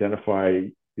able to identify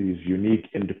these unique,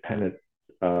 independent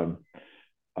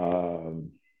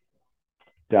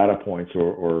data points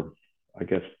or I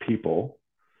guess people,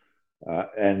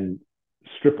 and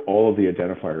strip all of the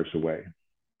identifiers away.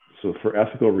 So for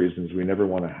ethical reasons, we never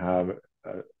want to have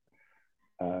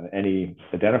any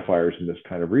identifiers in this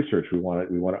kind of research. We want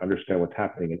to understand what's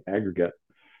happening in aggregate.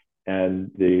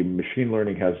 And the machine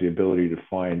learning has the ability to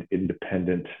find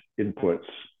independent inputs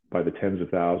by the tens of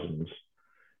thousands,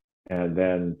 and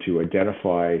then to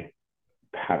identify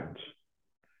patterns,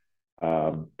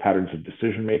 patterns of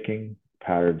decision-making,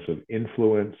 patterns of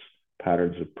influence,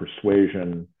 patterns of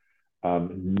persuasion,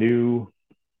 new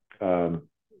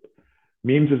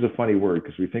memes is a funny word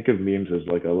because we think of memes as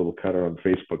like a little cutter on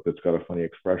Facebook that's got a funny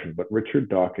expression, but Richard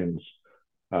Dawkins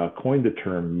coined the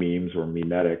term memes or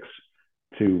memetics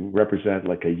to represent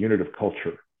like a unit of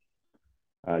culture,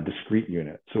 a discrete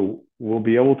unit. So we'll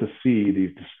be able to see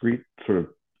these discrete sort of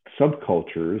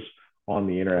subcultures on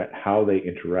the internet, how they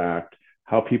interact,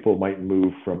 how people might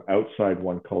move from outside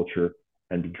one culture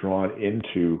and be drawn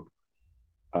into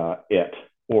it,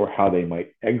 or how they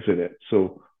might exit it.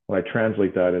 So when I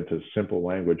translate that into simple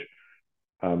language,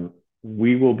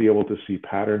 we will be able to see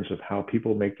patterns of how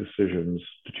people make decisions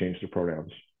to change their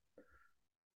pronouns.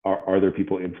 Are there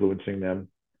people influencing them?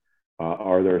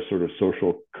 Are there sort of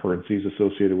social currencies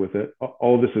associated with it?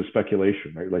 All of this is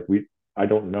speculation, right? Like I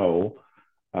don't know.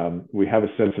 We have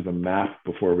a sense of a map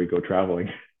before we go traveling,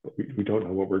 but we don't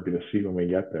know what we're going to see when we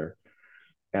get there.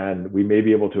 And we may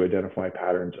be able to identify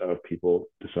patterns of people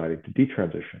deciding to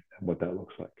detransition and what that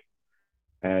looks like.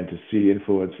 And to see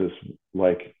influences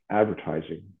like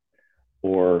advertising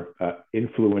or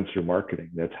influencer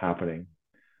marketing that's happening.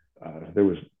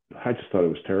 I just thought it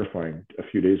was terrifying. A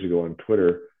few days ago on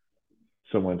Twitter,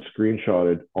 someone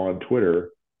screenshotted on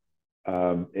Twitter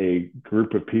a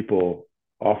group of people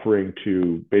offering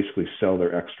to basically sell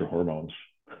their extra hormones,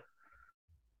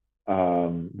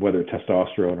 whether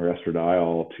testosterone or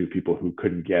estradiol, to people who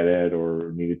couldn't get it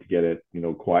or needed to get it,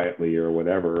 quietly or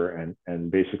whatever,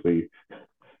 and basically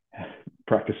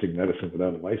practicing medicine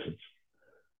without a license.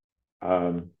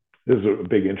 There's a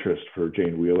big interest for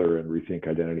Jane Wheeler and Rethink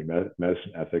Identity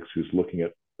Medicine Ethics, who's looking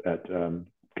at kind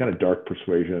of dark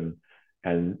persuasion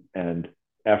and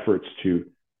efforts to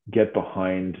get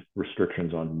behind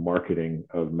restrictions on marketing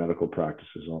of medical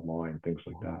practices online, things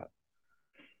like that.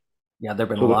 Yeah, there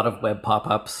have been a lot of web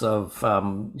pop-ups of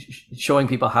showing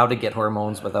people how to get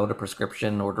hormones without a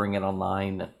prescription, ordering it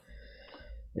online.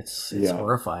 It's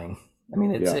horrifying. I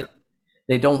mean,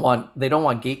 they don't want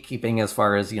gatekeeping as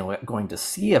far as going to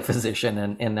see a physician,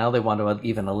 and now they want to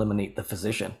even eliminate the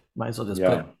physician. Might as well just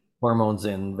Yeah, put hormones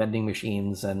in vending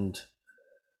machines and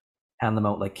hand them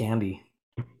out like candy.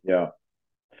 yeah.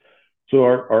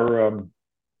 So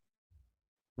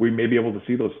we may be able to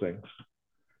see those things.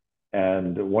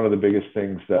 And one of the biggest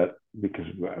things that, because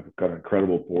I've got an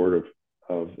incredible board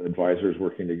of advisors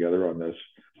working together on this,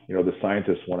 the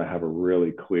scientists want to have a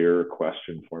really clear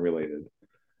question formulated.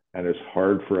 And it's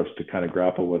hard for us to kind of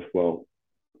grapple with, well,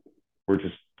 we're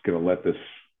just going to let this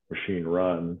machine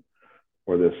run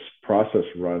or this process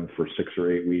run for 6 or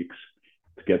 8 weeks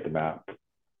to get the map.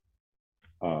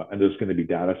 And there's going to be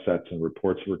data sets and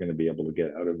reports we're going to be able to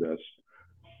get out of this.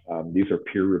 These are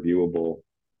peer reviewable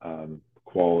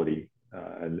quality,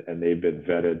 and they've been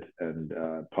vetted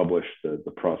and published.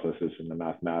 The processes and the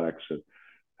mathematics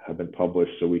have been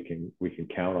published, so we can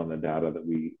count on the data that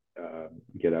we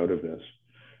get out of this,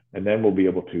 and then we'll be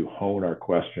able to hone our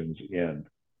questions in.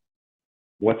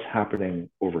 What's happening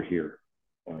over here?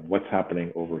 What's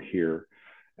happening over here?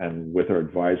 And with our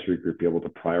advisory group, be able to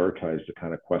prioritize the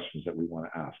kind of questions that we want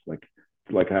to ask.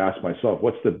 Like I asked myself,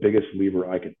 what's the biggest lever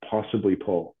I could possibly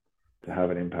pull to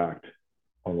have an impact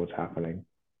on what's happening?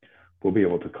 We'll be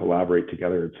able to collaborate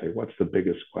together and say, what's the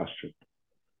biggest question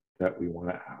that we want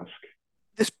to ask?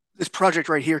 This project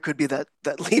right here could be that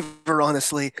lever,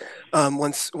 honestly.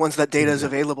 Once that data is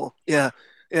available, yeah.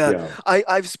 Yeah.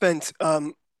 I've spent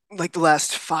like the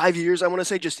last 5 years, I want to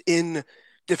say, just in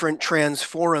different trans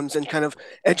forums and kind of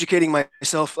educating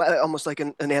myself, almost like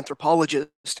an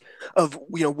anthropologist, of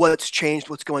what's changed,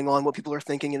 what's going on, what people are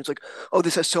thinking, and it's like, oh,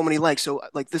 this has so many likes, so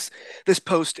like this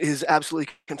post is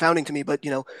absolutely confounding to me, but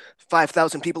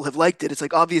 5,000 people have liked it. It's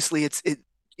like, obviously it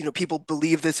people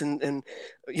believe this and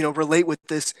relate with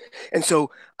this, and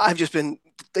so I've just been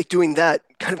like doing that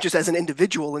kind of just as an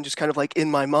individual and just kind of like in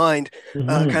my mind,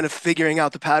 Mm-hmm. kind of figuring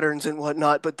out the patterns and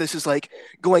whatnot. But this is like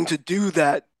going to do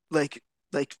that, like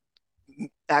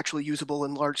actually usable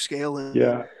and large scale and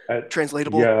Yeah.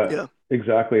 translatable. Yeah, Yeah.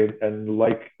 exactly. And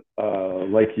like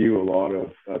you, a lot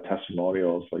of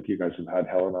testimonials, like you guys have had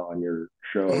Helena on your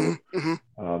Hmm. show,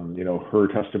 Hmm. her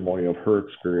testimony of her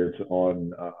experience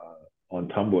on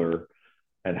Tumblr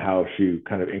and how she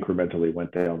kind of incrementally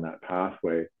went down that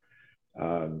pathway.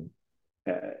 Um,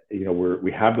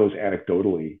 we have those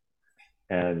anecdotally,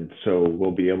 and so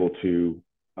we'll be able to,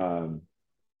 um,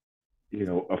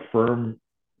 affirm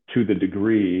to the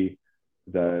degree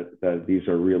that these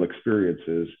are real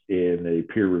experiences in a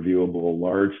peer reviewable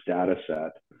large data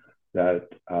set that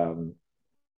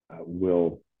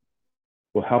will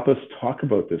help us talk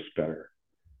about this better.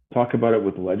 Talk about it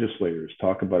with legislators,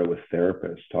 talk about it with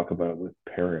therapists, talk about it with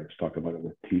parents, talk about it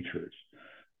with teachers.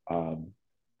 Um,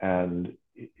 and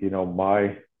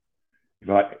my if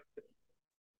I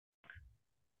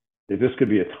if this could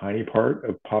be a tiny part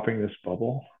of popping this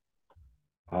bubble,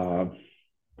 um,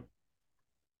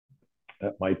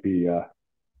 that might be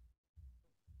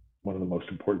one of the most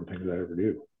important things I ever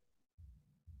do.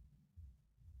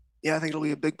 Yeah, I think it'll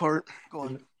be a big part. Go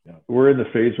on. Yeah. We're in the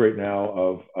phase right now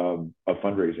of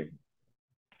fundraising.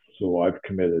 So I've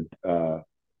committed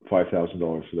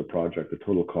 $5,000 to the project. The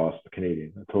total cost,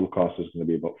 Canadian, the total cost is going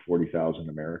to be about 40,000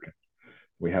 American.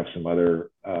 We have some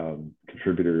other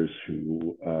contributors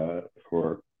who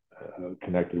are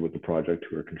connected with the project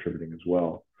who are contributing as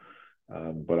well.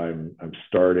 But I'm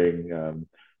starting.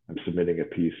 I'm submitting a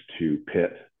piece to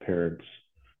PIT, Parents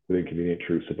with Inconvenient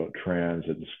Truths About Trans,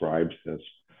 that describes this.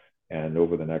 And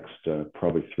over the next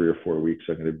probably 3 or 4 weeks,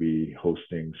 I'm going to be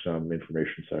hosting some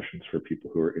information sessions for people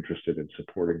who are interested in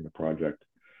supporting the project,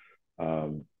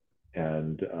 um,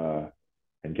 and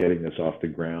getting this off the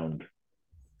ground.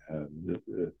 What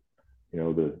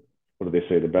do they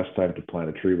say? The best time to plant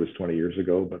a tree was 20 years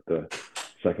ago, but the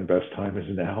second best time is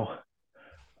now.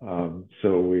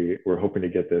 So we're hoping to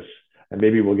get this, and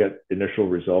maybe we'll get initial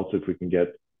results if we can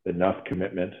get enough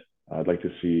commitment. I'd like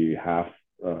to see half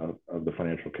of the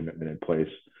financial commitment in place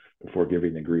before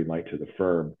giving the green light to the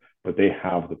firm. But they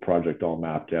have the project all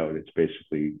mapped out. It's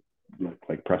basically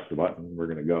like press the button, we're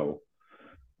going to go,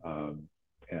 um,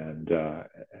 and, uh,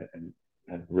 and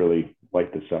and really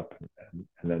light this up, and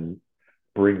then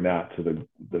bring that to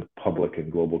the public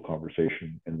and global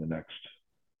conversation in the next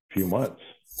few months.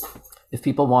 If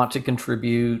people want to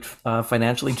contribute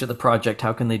financially to the project,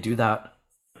 how can they do that?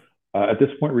 At this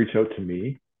point, reach out to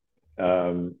me,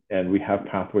 and we have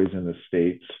pathways in the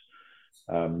states,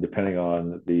 depending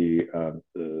on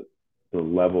the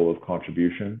level of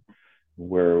contribution,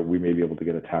 where we may be able to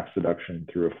get a tax deduction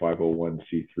through a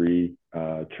 501c3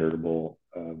 charitable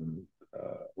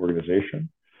organization.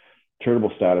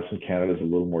 Charitable status in Canada is a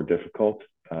little more difficult.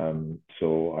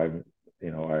 So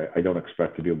I don't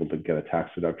expect to be able to get a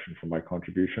tax deduction for my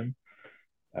contribution,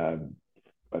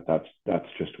 but that's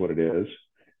just what it is.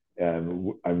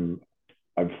 And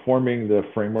I'm forming the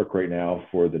framework right now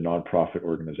for the nonprofit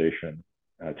organization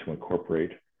to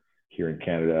incorporate here in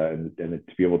Canada and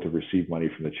to be able to receive money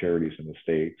from the charities in the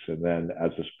States. And then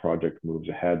as this project moves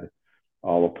ahead,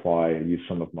 I'll apply and use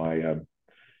some of my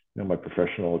my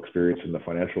professional experience in the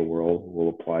financial world. Will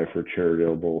apply for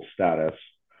charitable status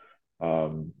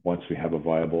once we have a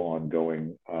viable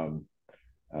ongoing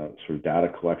sort of data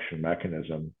collection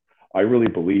mechanism. I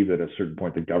really believe that at a certain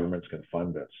point the government's going to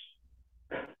fund this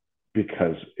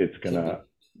because it's going to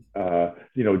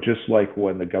just like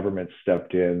when the government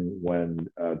stepped in when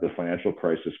the financial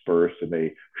crisis burst and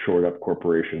they shored up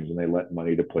corporations and they lent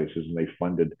money to places and they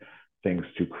funded things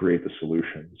to create the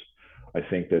solutions. I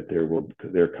think that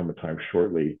there come a time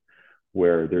shortly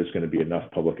where there's going to be enough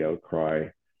public outcry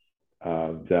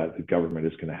that the government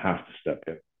is going to have to step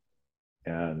in,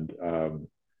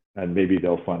 and maybe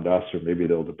they'll fund us, or maybe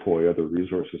they'll deploy other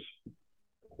resources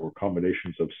or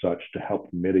combinations of such to help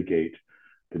mitigate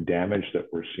the damage that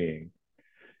we're seeing.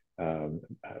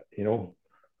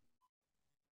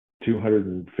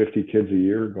 250 kids a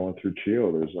year going through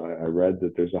CHEO. I read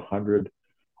that there's 100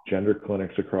 gender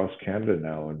clinics across Canada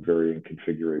now in varying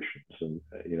configurations. And,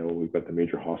 we've got the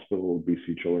major hospital,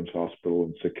 BC Children's Hospital,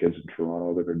 and Sick Kids in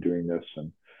Toronto that are doing this,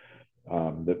 and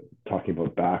talking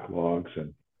about backlogs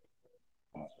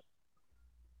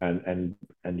and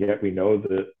yet we know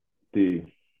that the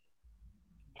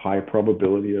high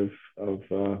probability of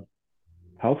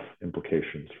health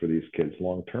implications for these kids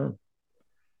long term.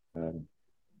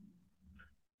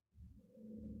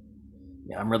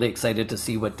 Yeah, I'm really excited to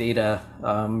see what data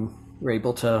we're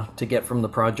able to get from the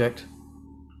project.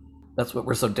 That's what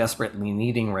we're so desperately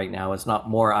needing right now. It's not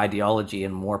more ideology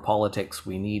and more politics.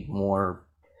 We need more.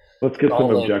 Let's get some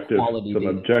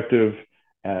objective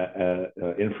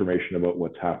information about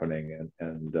what's happening,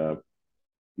 and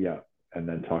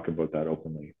then talk about that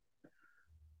openly.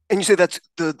 And you say that's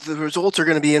the results are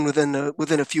going to be in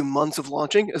within a few months of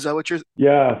launching. Is that what you're?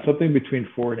 Yeah, something between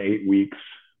 4 and 8 weeks,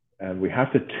 and we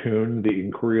have to tune the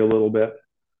inquiry a little bit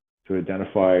to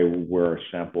identify where our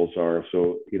samples are.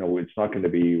 So it's not going to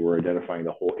be we're identifying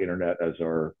the whole internet as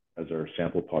our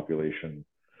sample population.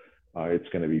 It's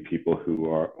going to be people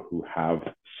who have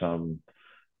some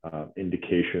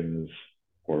indications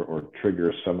or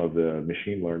trigger some of the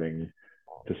machine learning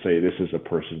to say this is a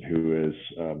person who is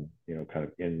kind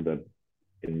of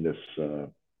in this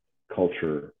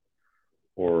culture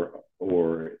or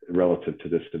relative to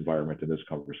this environment in this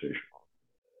conversation.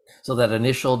 So that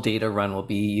initial data run will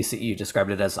be, you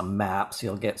described it as a map, so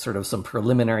you'll get sort of some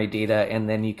preliminary data, and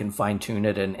then you can fine tune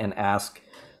it and ask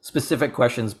specific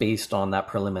questions based on that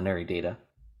preliminary data.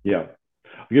 Yeah,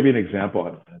 I'll give you an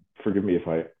example. Forgive me if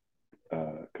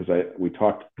because we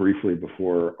talked briefly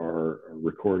before our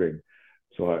recording,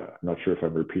 so I'm not sure if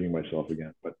I'm repeating myself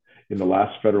again, but in the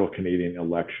last federal Canadian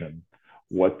election,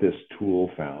 what this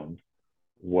tool found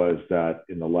was that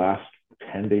in the last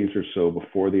 10 days or so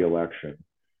before the election,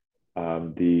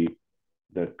 the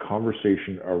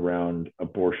conversation around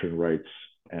abortion rights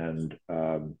and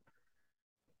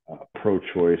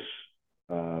pro-choice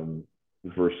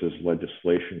versus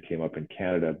legislation came up in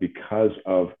Canada because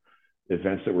of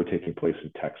events that were taking place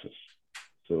in Texas.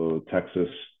 So Texas,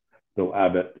 Bill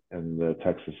Abbott and the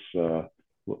Texas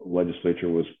legislature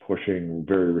was pushing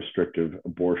very restrictive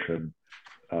abortion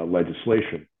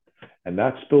legislation. And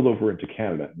that spilled over into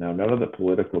Canada. Now, none of the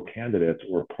political candidates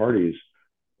or parties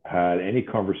had any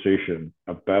conversation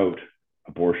about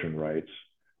abortion rights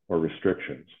or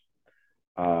restrictions.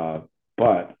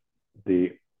 But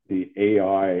the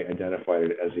AI identified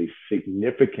it as a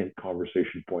significant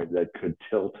conversation point that could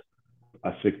tilt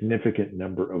a significant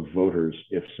number of voters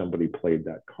if somebody played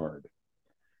that card.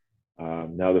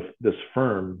 Now, this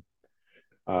firm,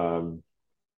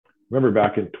 remember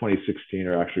back in 2016,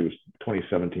 or actually it was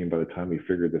 2017 by the time we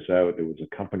figured this out, it was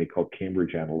a company called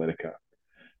Cambridge Analytica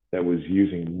that was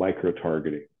using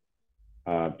micro-targeting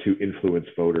to influence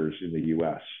voters in the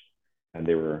US. And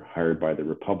they were hired by the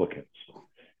Republicans.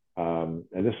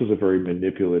 And this was a very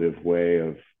manipulative way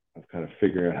of kind of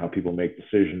figuring out how people make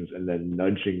decisions and then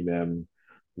nudging them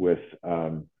with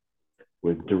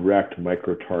direct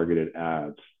micro-targeted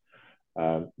ads.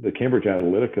 The Cambridge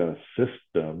Analytica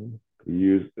system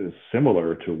is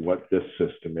similar to what this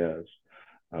system is,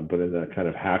 but in the kind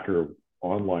of hacker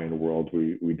online world,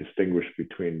 we distinguish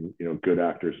between good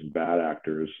actors and bad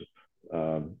actors,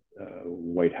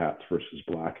 white hats versus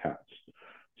black hats.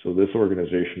 So this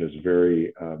organization is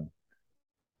very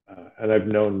and I've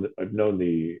known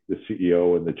the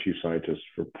CEO and the chief scientist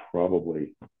for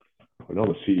probably I've known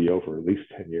the CEO for at least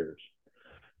 10 years.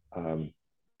 Um,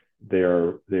 they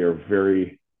are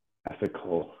very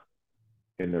ethical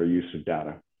in their use of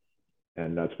data,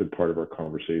 and that's been part of our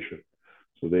conversation.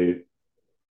 So they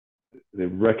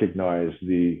recognize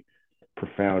the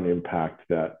profound impact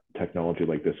that technology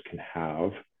like this can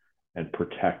have, and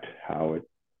protect how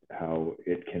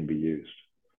it can be used,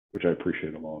 which I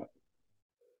appreciate a lot.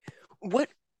 What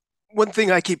one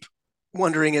thing I keep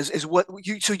wondering is what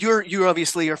you so you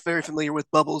obviously are very familiar with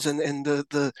bubbles and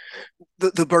the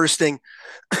bursting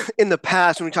in the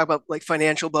past when we talk about like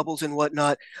financial bubbles and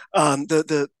whatnot.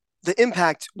 The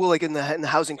impact, well, like in the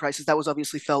housing crisis, that was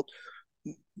obviously felt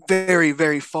very,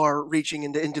 very far reaching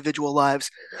into individual lives.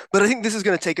 But I think this is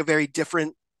going to take a very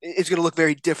different, it's going to look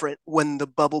very different when the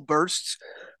bubble bursts,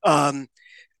 um,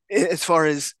 as far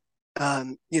as,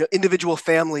 individual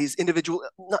families, individual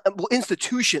well,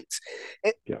 institutions,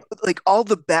 eh, Yeah. like all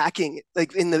the backing,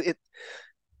 like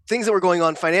things that were going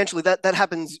on financially, that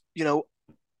happens,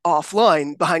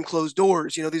 offline behind closed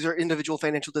doors. These are individual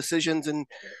financial decisions and,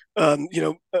 um, you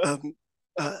know, um,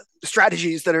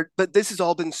 strategies that are, but this has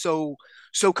all been so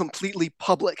completely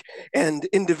public and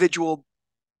individual,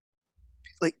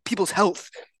 like people's health,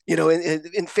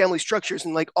 in family structures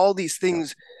and like all these Yeah.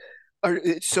 things are,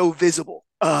 it's so visible.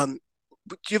 Do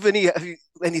you have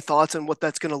any thoughts on what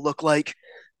that's going to look like?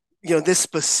 This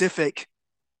specific,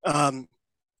 um,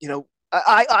 you know,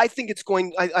 I think it's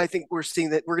going. I think we're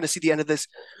seeing that we're going to see the end of this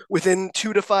within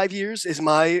 2 to 5 years. Is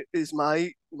my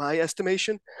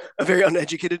estimation, a very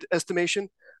uneducated estimation.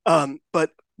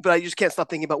 But I just can't stop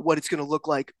thinking about what it's going to look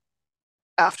like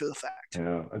after the fact.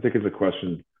 Yeah. I think it's a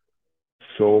question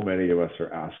so many of us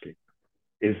are asking.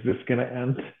 Is this going to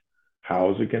end?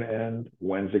 How is it going to end?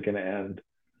 When's it going to end?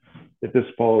 If this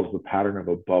follows the pattern of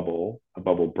a bubble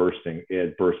bursting,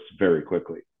 it bursts very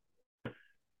quickly.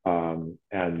 And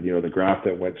the graph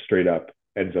that went straight up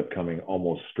ends up coming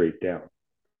almost straight down.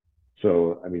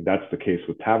 So I mean that's the case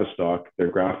with Tavistock. Their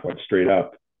graph went straight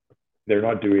up. They're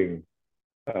not doing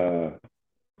uh,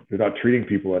 they're not treating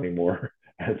people anymore,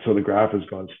 and so the graph has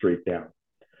gone straight down.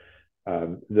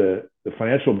 The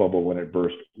financial bubble when it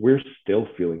burst, we're still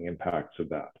feeling impacts of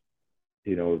that.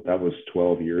 That was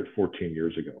 12 years, 14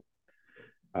 years ago.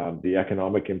 The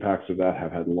economic impacts of that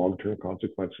have had long-term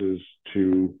consequences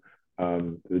to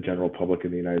the general public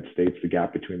in the United States. The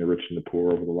gap between the rich and the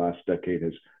poor over the last decade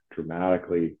has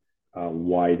dramatically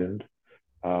widened.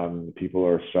 People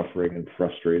are suffering and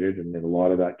frustrated, and then a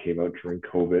lot of that came out during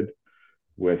COVID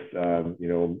with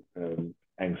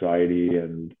anxiety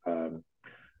and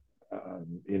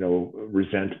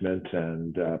resentment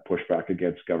and pushback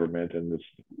against government and this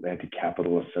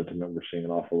anti-capitalist sentiment we're seeing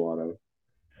an awful lot of.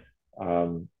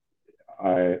 Um,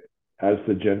 I, as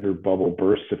the gender bubble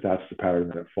bursts, if that's the pattern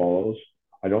that it follows,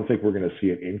 I don't think we're going to see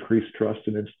an increased trust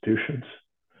in institutions.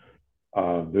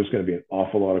 There's going to be an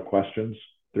awful lot of questions.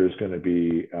 There's going to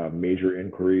be major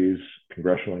inquiries,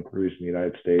 congressional inquiries in the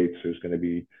United States. There's going to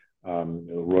be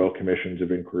royal commissions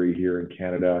of inquiry here in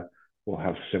Canada. We'll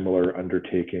have similar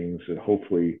undertakings and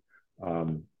hopefully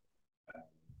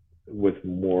with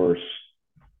more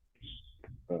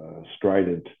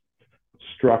strident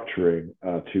structuring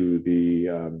to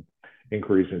the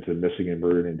inquiries into missing and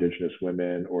murdered Indigenous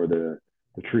women, or the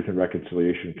Truth and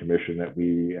Reconciliation Commission that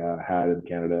we had in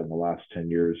Canada in the last 10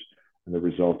 years, and the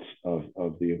results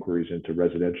of the inquiries into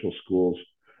residential schools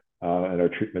and our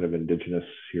treatment of Indigenous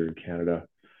here in Canada.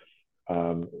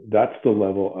 That's the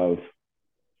level of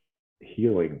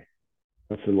healing.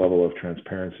 That's the level of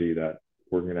transparency that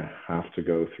we're going to have to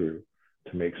go through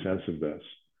to make sense of this.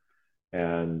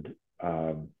 And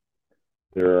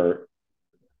there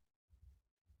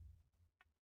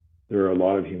are a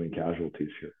lot of human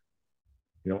casualties here.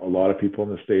 A lot of people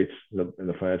in the States, in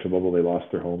the financial bubble, they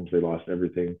lost their homes, they lost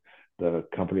everything. The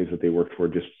companies that they worked for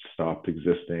just stopped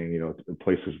existing.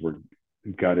 Places were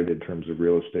gutted in terms of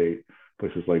real estate.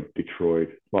 Places like Detroit,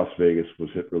 Las Vegas was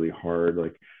hit really hard.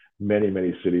 Like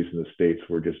many cities in the States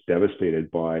were just devastated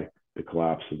by the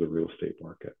collapse of the real estate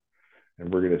market.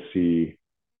 And we're going to see,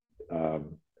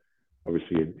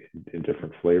 obviously in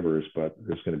different flavors, but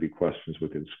there's going to be questions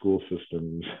within school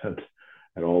systems and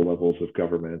at all levels of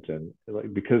government. And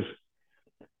because,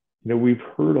 we've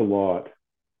heard a lot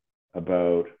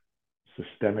about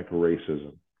systemic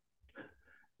racism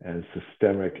and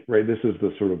systemic, right? This is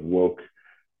the sort of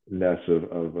wokeness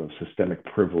of systemic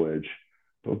privilege,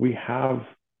 but we have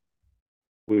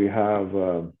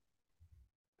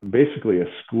basically a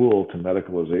school to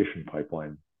medicalization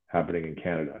pipeline happening in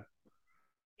Canada.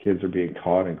 Kids are being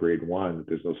taught in grade 1 that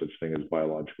there's no such thing as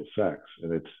biological sex,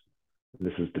 and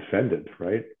this is defended,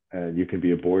 right? And you can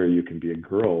be a boy or you can be a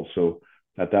girl. So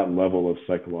at that level of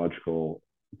psychological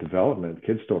development,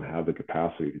 kids don't have the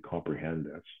capacity to comprehend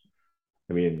this.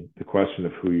 I mean, the question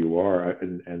of who you are,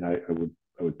 and I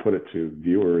would put it to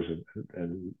viewers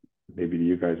and maybe to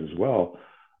you guys as well.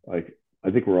 Like,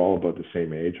 I think we're all about the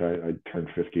same age. I turned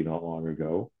 50 not long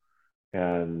ago,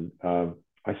 and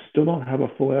I still don't have a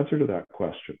full answer to that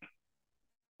question.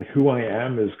 Like, who I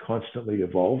am is constantly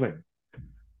evolving,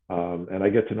 and I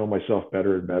get to know myself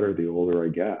better and better the older I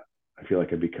get. I feel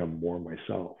like I become more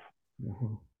myself.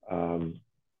 Mm-hmm. Um,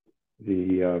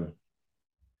 the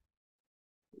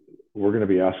We're going to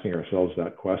be asking ourselves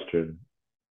that question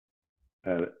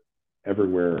at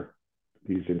everywhere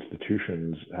these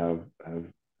institutions have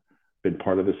been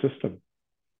part of the system.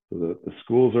 So the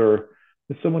schools are.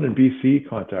 Someone in BC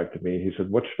contacted me. He said,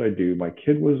 "What should I do? My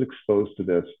kid was exposed to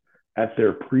this at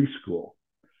their preschool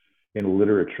in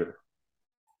literature,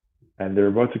 and they're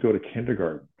about to go to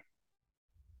kindergarten.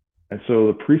 And so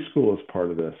the preschool is part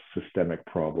of this systemic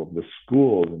problem. The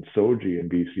schools and SOGI in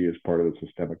BC is part of the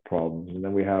systemic problems. And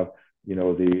then we have,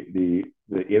 the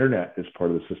internet is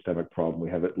part of the systemic problem. We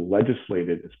have it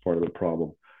legislated as part of the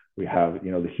problem. We have,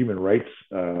 the human rights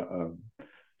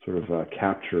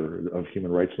capture of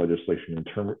human rights legislation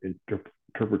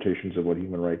interpretations of what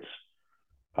human rights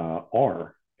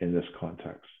are in this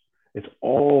context. It's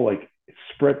all like it's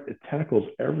spread tentacles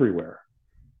everywhere.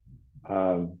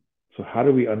 So how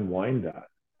do we unwind that?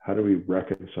 How do we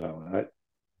reconcile that?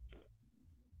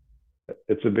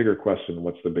 It's a bigger question.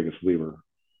 What's the biggest lever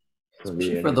for me?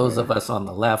 Especially for those of us on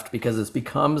the left, because it's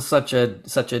become such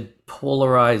a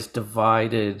polarized,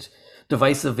 divided,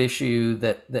 divisive issue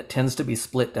that tends to be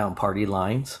split down party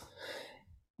lines.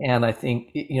 And I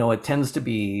think, it tends to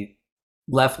be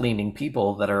left-leaning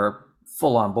people that are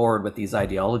full on board with these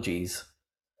ideologies.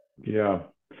 Yeah.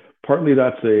 Partly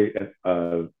that's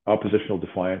a oppositional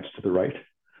defiance to the right.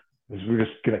 We're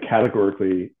just going to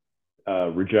categorically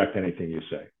reject anything you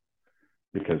say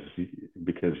because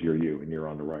you're you and you're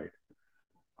on the right.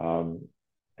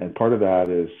 And part of that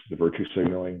is the virtue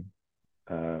signaling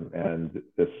and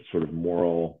this sort of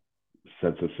moral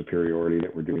sense of superiority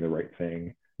that we're doing the right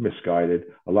thing, misguided,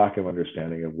 a lack of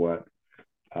understanding of what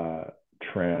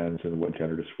trans and what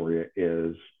gender dysphoria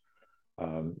is,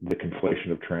 the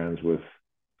conflation of trans with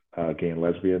gay and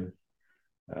lesbian,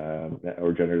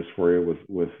 or gender dysphoria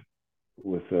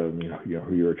with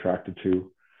who you're attracted to,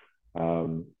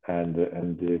 and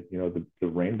the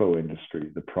rainbow industry,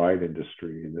 the pride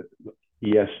industry, the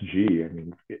ESG. I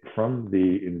mean, from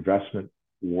the investment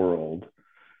world,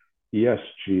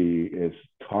 ESG is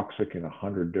toxic in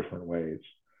 100 different ways.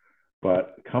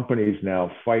 But companies now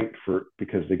fight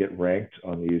because they get ranked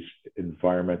on these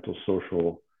environmental,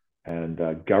 social, and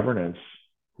governance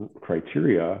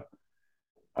criteria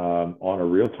on a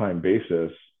real-time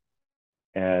basis,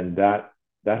 and that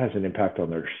has an impact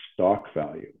on their stock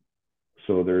value.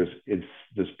 So there's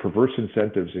perverse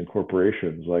incentives in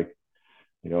corporations, like,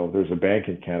 there's a bank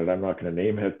in Canada, I'm not going to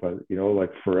name it, but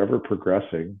like Forever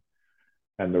Progressing,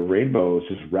 and the rainbows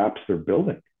just wraps their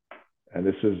building, and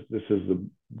this is the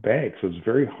bank. So it's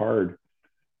very hard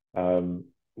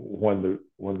when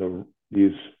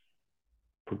these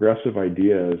progressive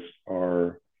ideas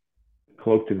are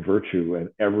cloaked in virtue, and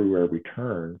everywhere we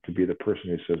turn to be the person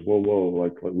who says, whoa,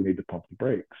 like we need to pump the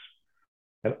brakes.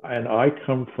 And I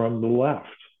come from the left.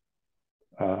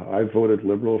 I voted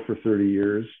Liberal for 30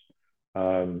 years.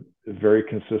 Very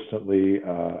consistently,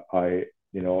 I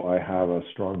have a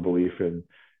strong belief in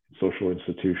social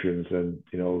institutions and,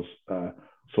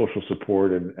 social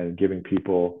support and giving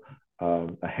people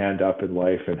a hand up in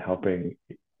life and helping,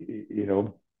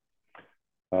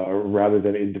 rather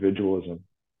than individualism.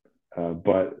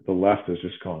 But the left has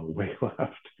just gone way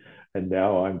left, and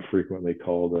now I'm frequently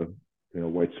called a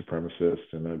white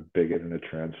supremacist and a bigot and a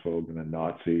transphobe and a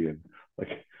Nazi, and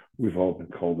like we've all been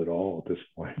called it all at this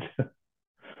point.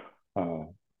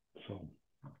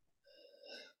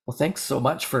 Well, thanks so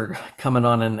much for coming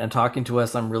on and talking to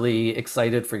us. I'm really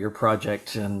excited for your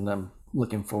project, and I'm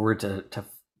looking forward to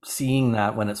seeing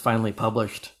that when it's finally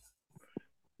published.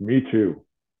 Me too.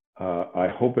 I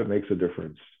hope it makes a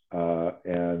difference.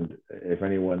 And if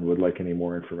anyone would like any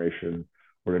more information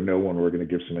or to know when we're going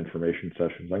to give some information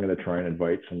sessions, I'm going to try and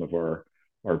invite some of our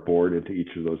board into each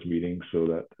of those meetings so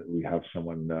that we have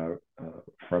someone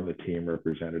from the team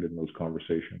represented in those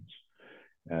conversations.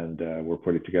 And we're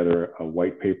putting together a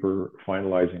white paper,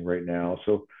 finalizing right now.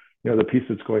 So, the piece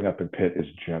that's going up in Pitt is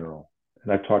general.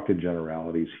 And I've talked in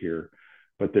generalities here,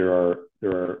 but there are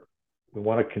we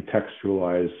want to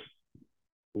contextualize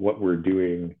what we're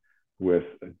doing with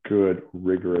a good,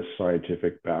 rigorous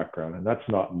scientific background. And that's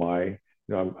not my,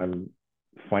 I'm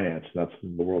finance, and that's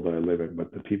the world that I live in.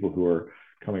 But the people who are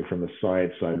coming from the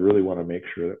science side really want to make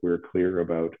sure that we're clear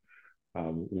about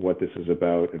what this is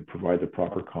about and provide the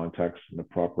proper context and the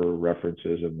proper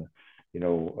references and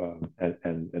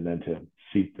and then to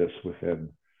seat this within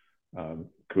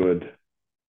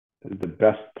the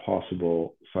best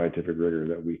possible scientific rigor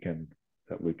that we can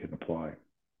apply.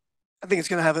 I think it's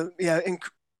going to have a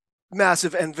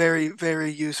massive and very,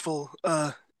 very useful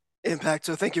impact.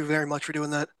 So thank you very much for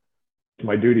doing that. It's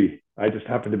my duty. I just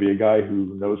happen to be a guy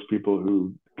who knows people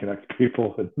who connect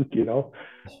people, and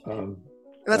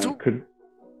that's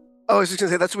I was just gonna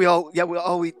say that's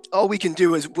all we can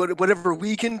do is whatever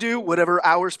we can do, whatever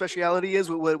our speciality is,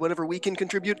 whatever we can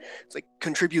contribute. It's like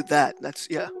contribute that. That's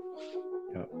yeah.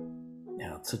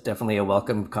 It's definitely a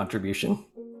welcome contribution.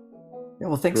 Yeah,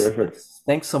 well, thanks. Terrific.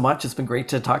 Thanks so much. It's been great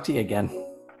to talk to you again.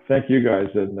 Thank you, guys,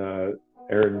 and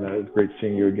Aaron. It's great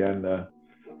seeing you again.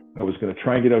 I was going to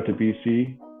try and get out to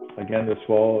BC again this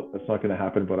fall. That's not going to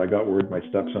happen, but I got word my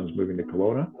stepson's moving to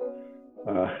Kelowna.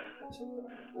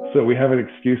 So we have an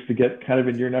excuse to get kind of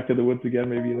in your neck of the woods again,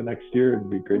 maybe in the next year. It'd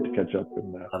be great to catch up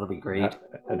and that'll be great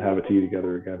and have a tea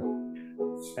together again.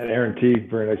 And Aaron T,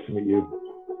 very nice to meet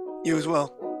you. You as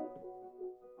well.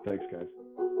 Thanks, guys.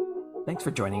 Thanks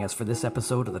for joining us for this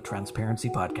episode of the Transparency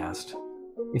Podcast.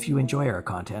 If you enjoy our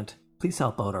content, please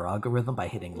help out our algorithm by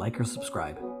hitting like or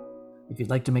subscribe. If you'd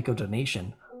like to make a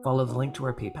donation, follow the link to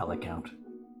our PayPal account.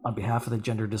 On behalf of the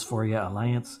Gender Dysphoria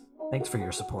Alliance, thanks for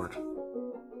your support.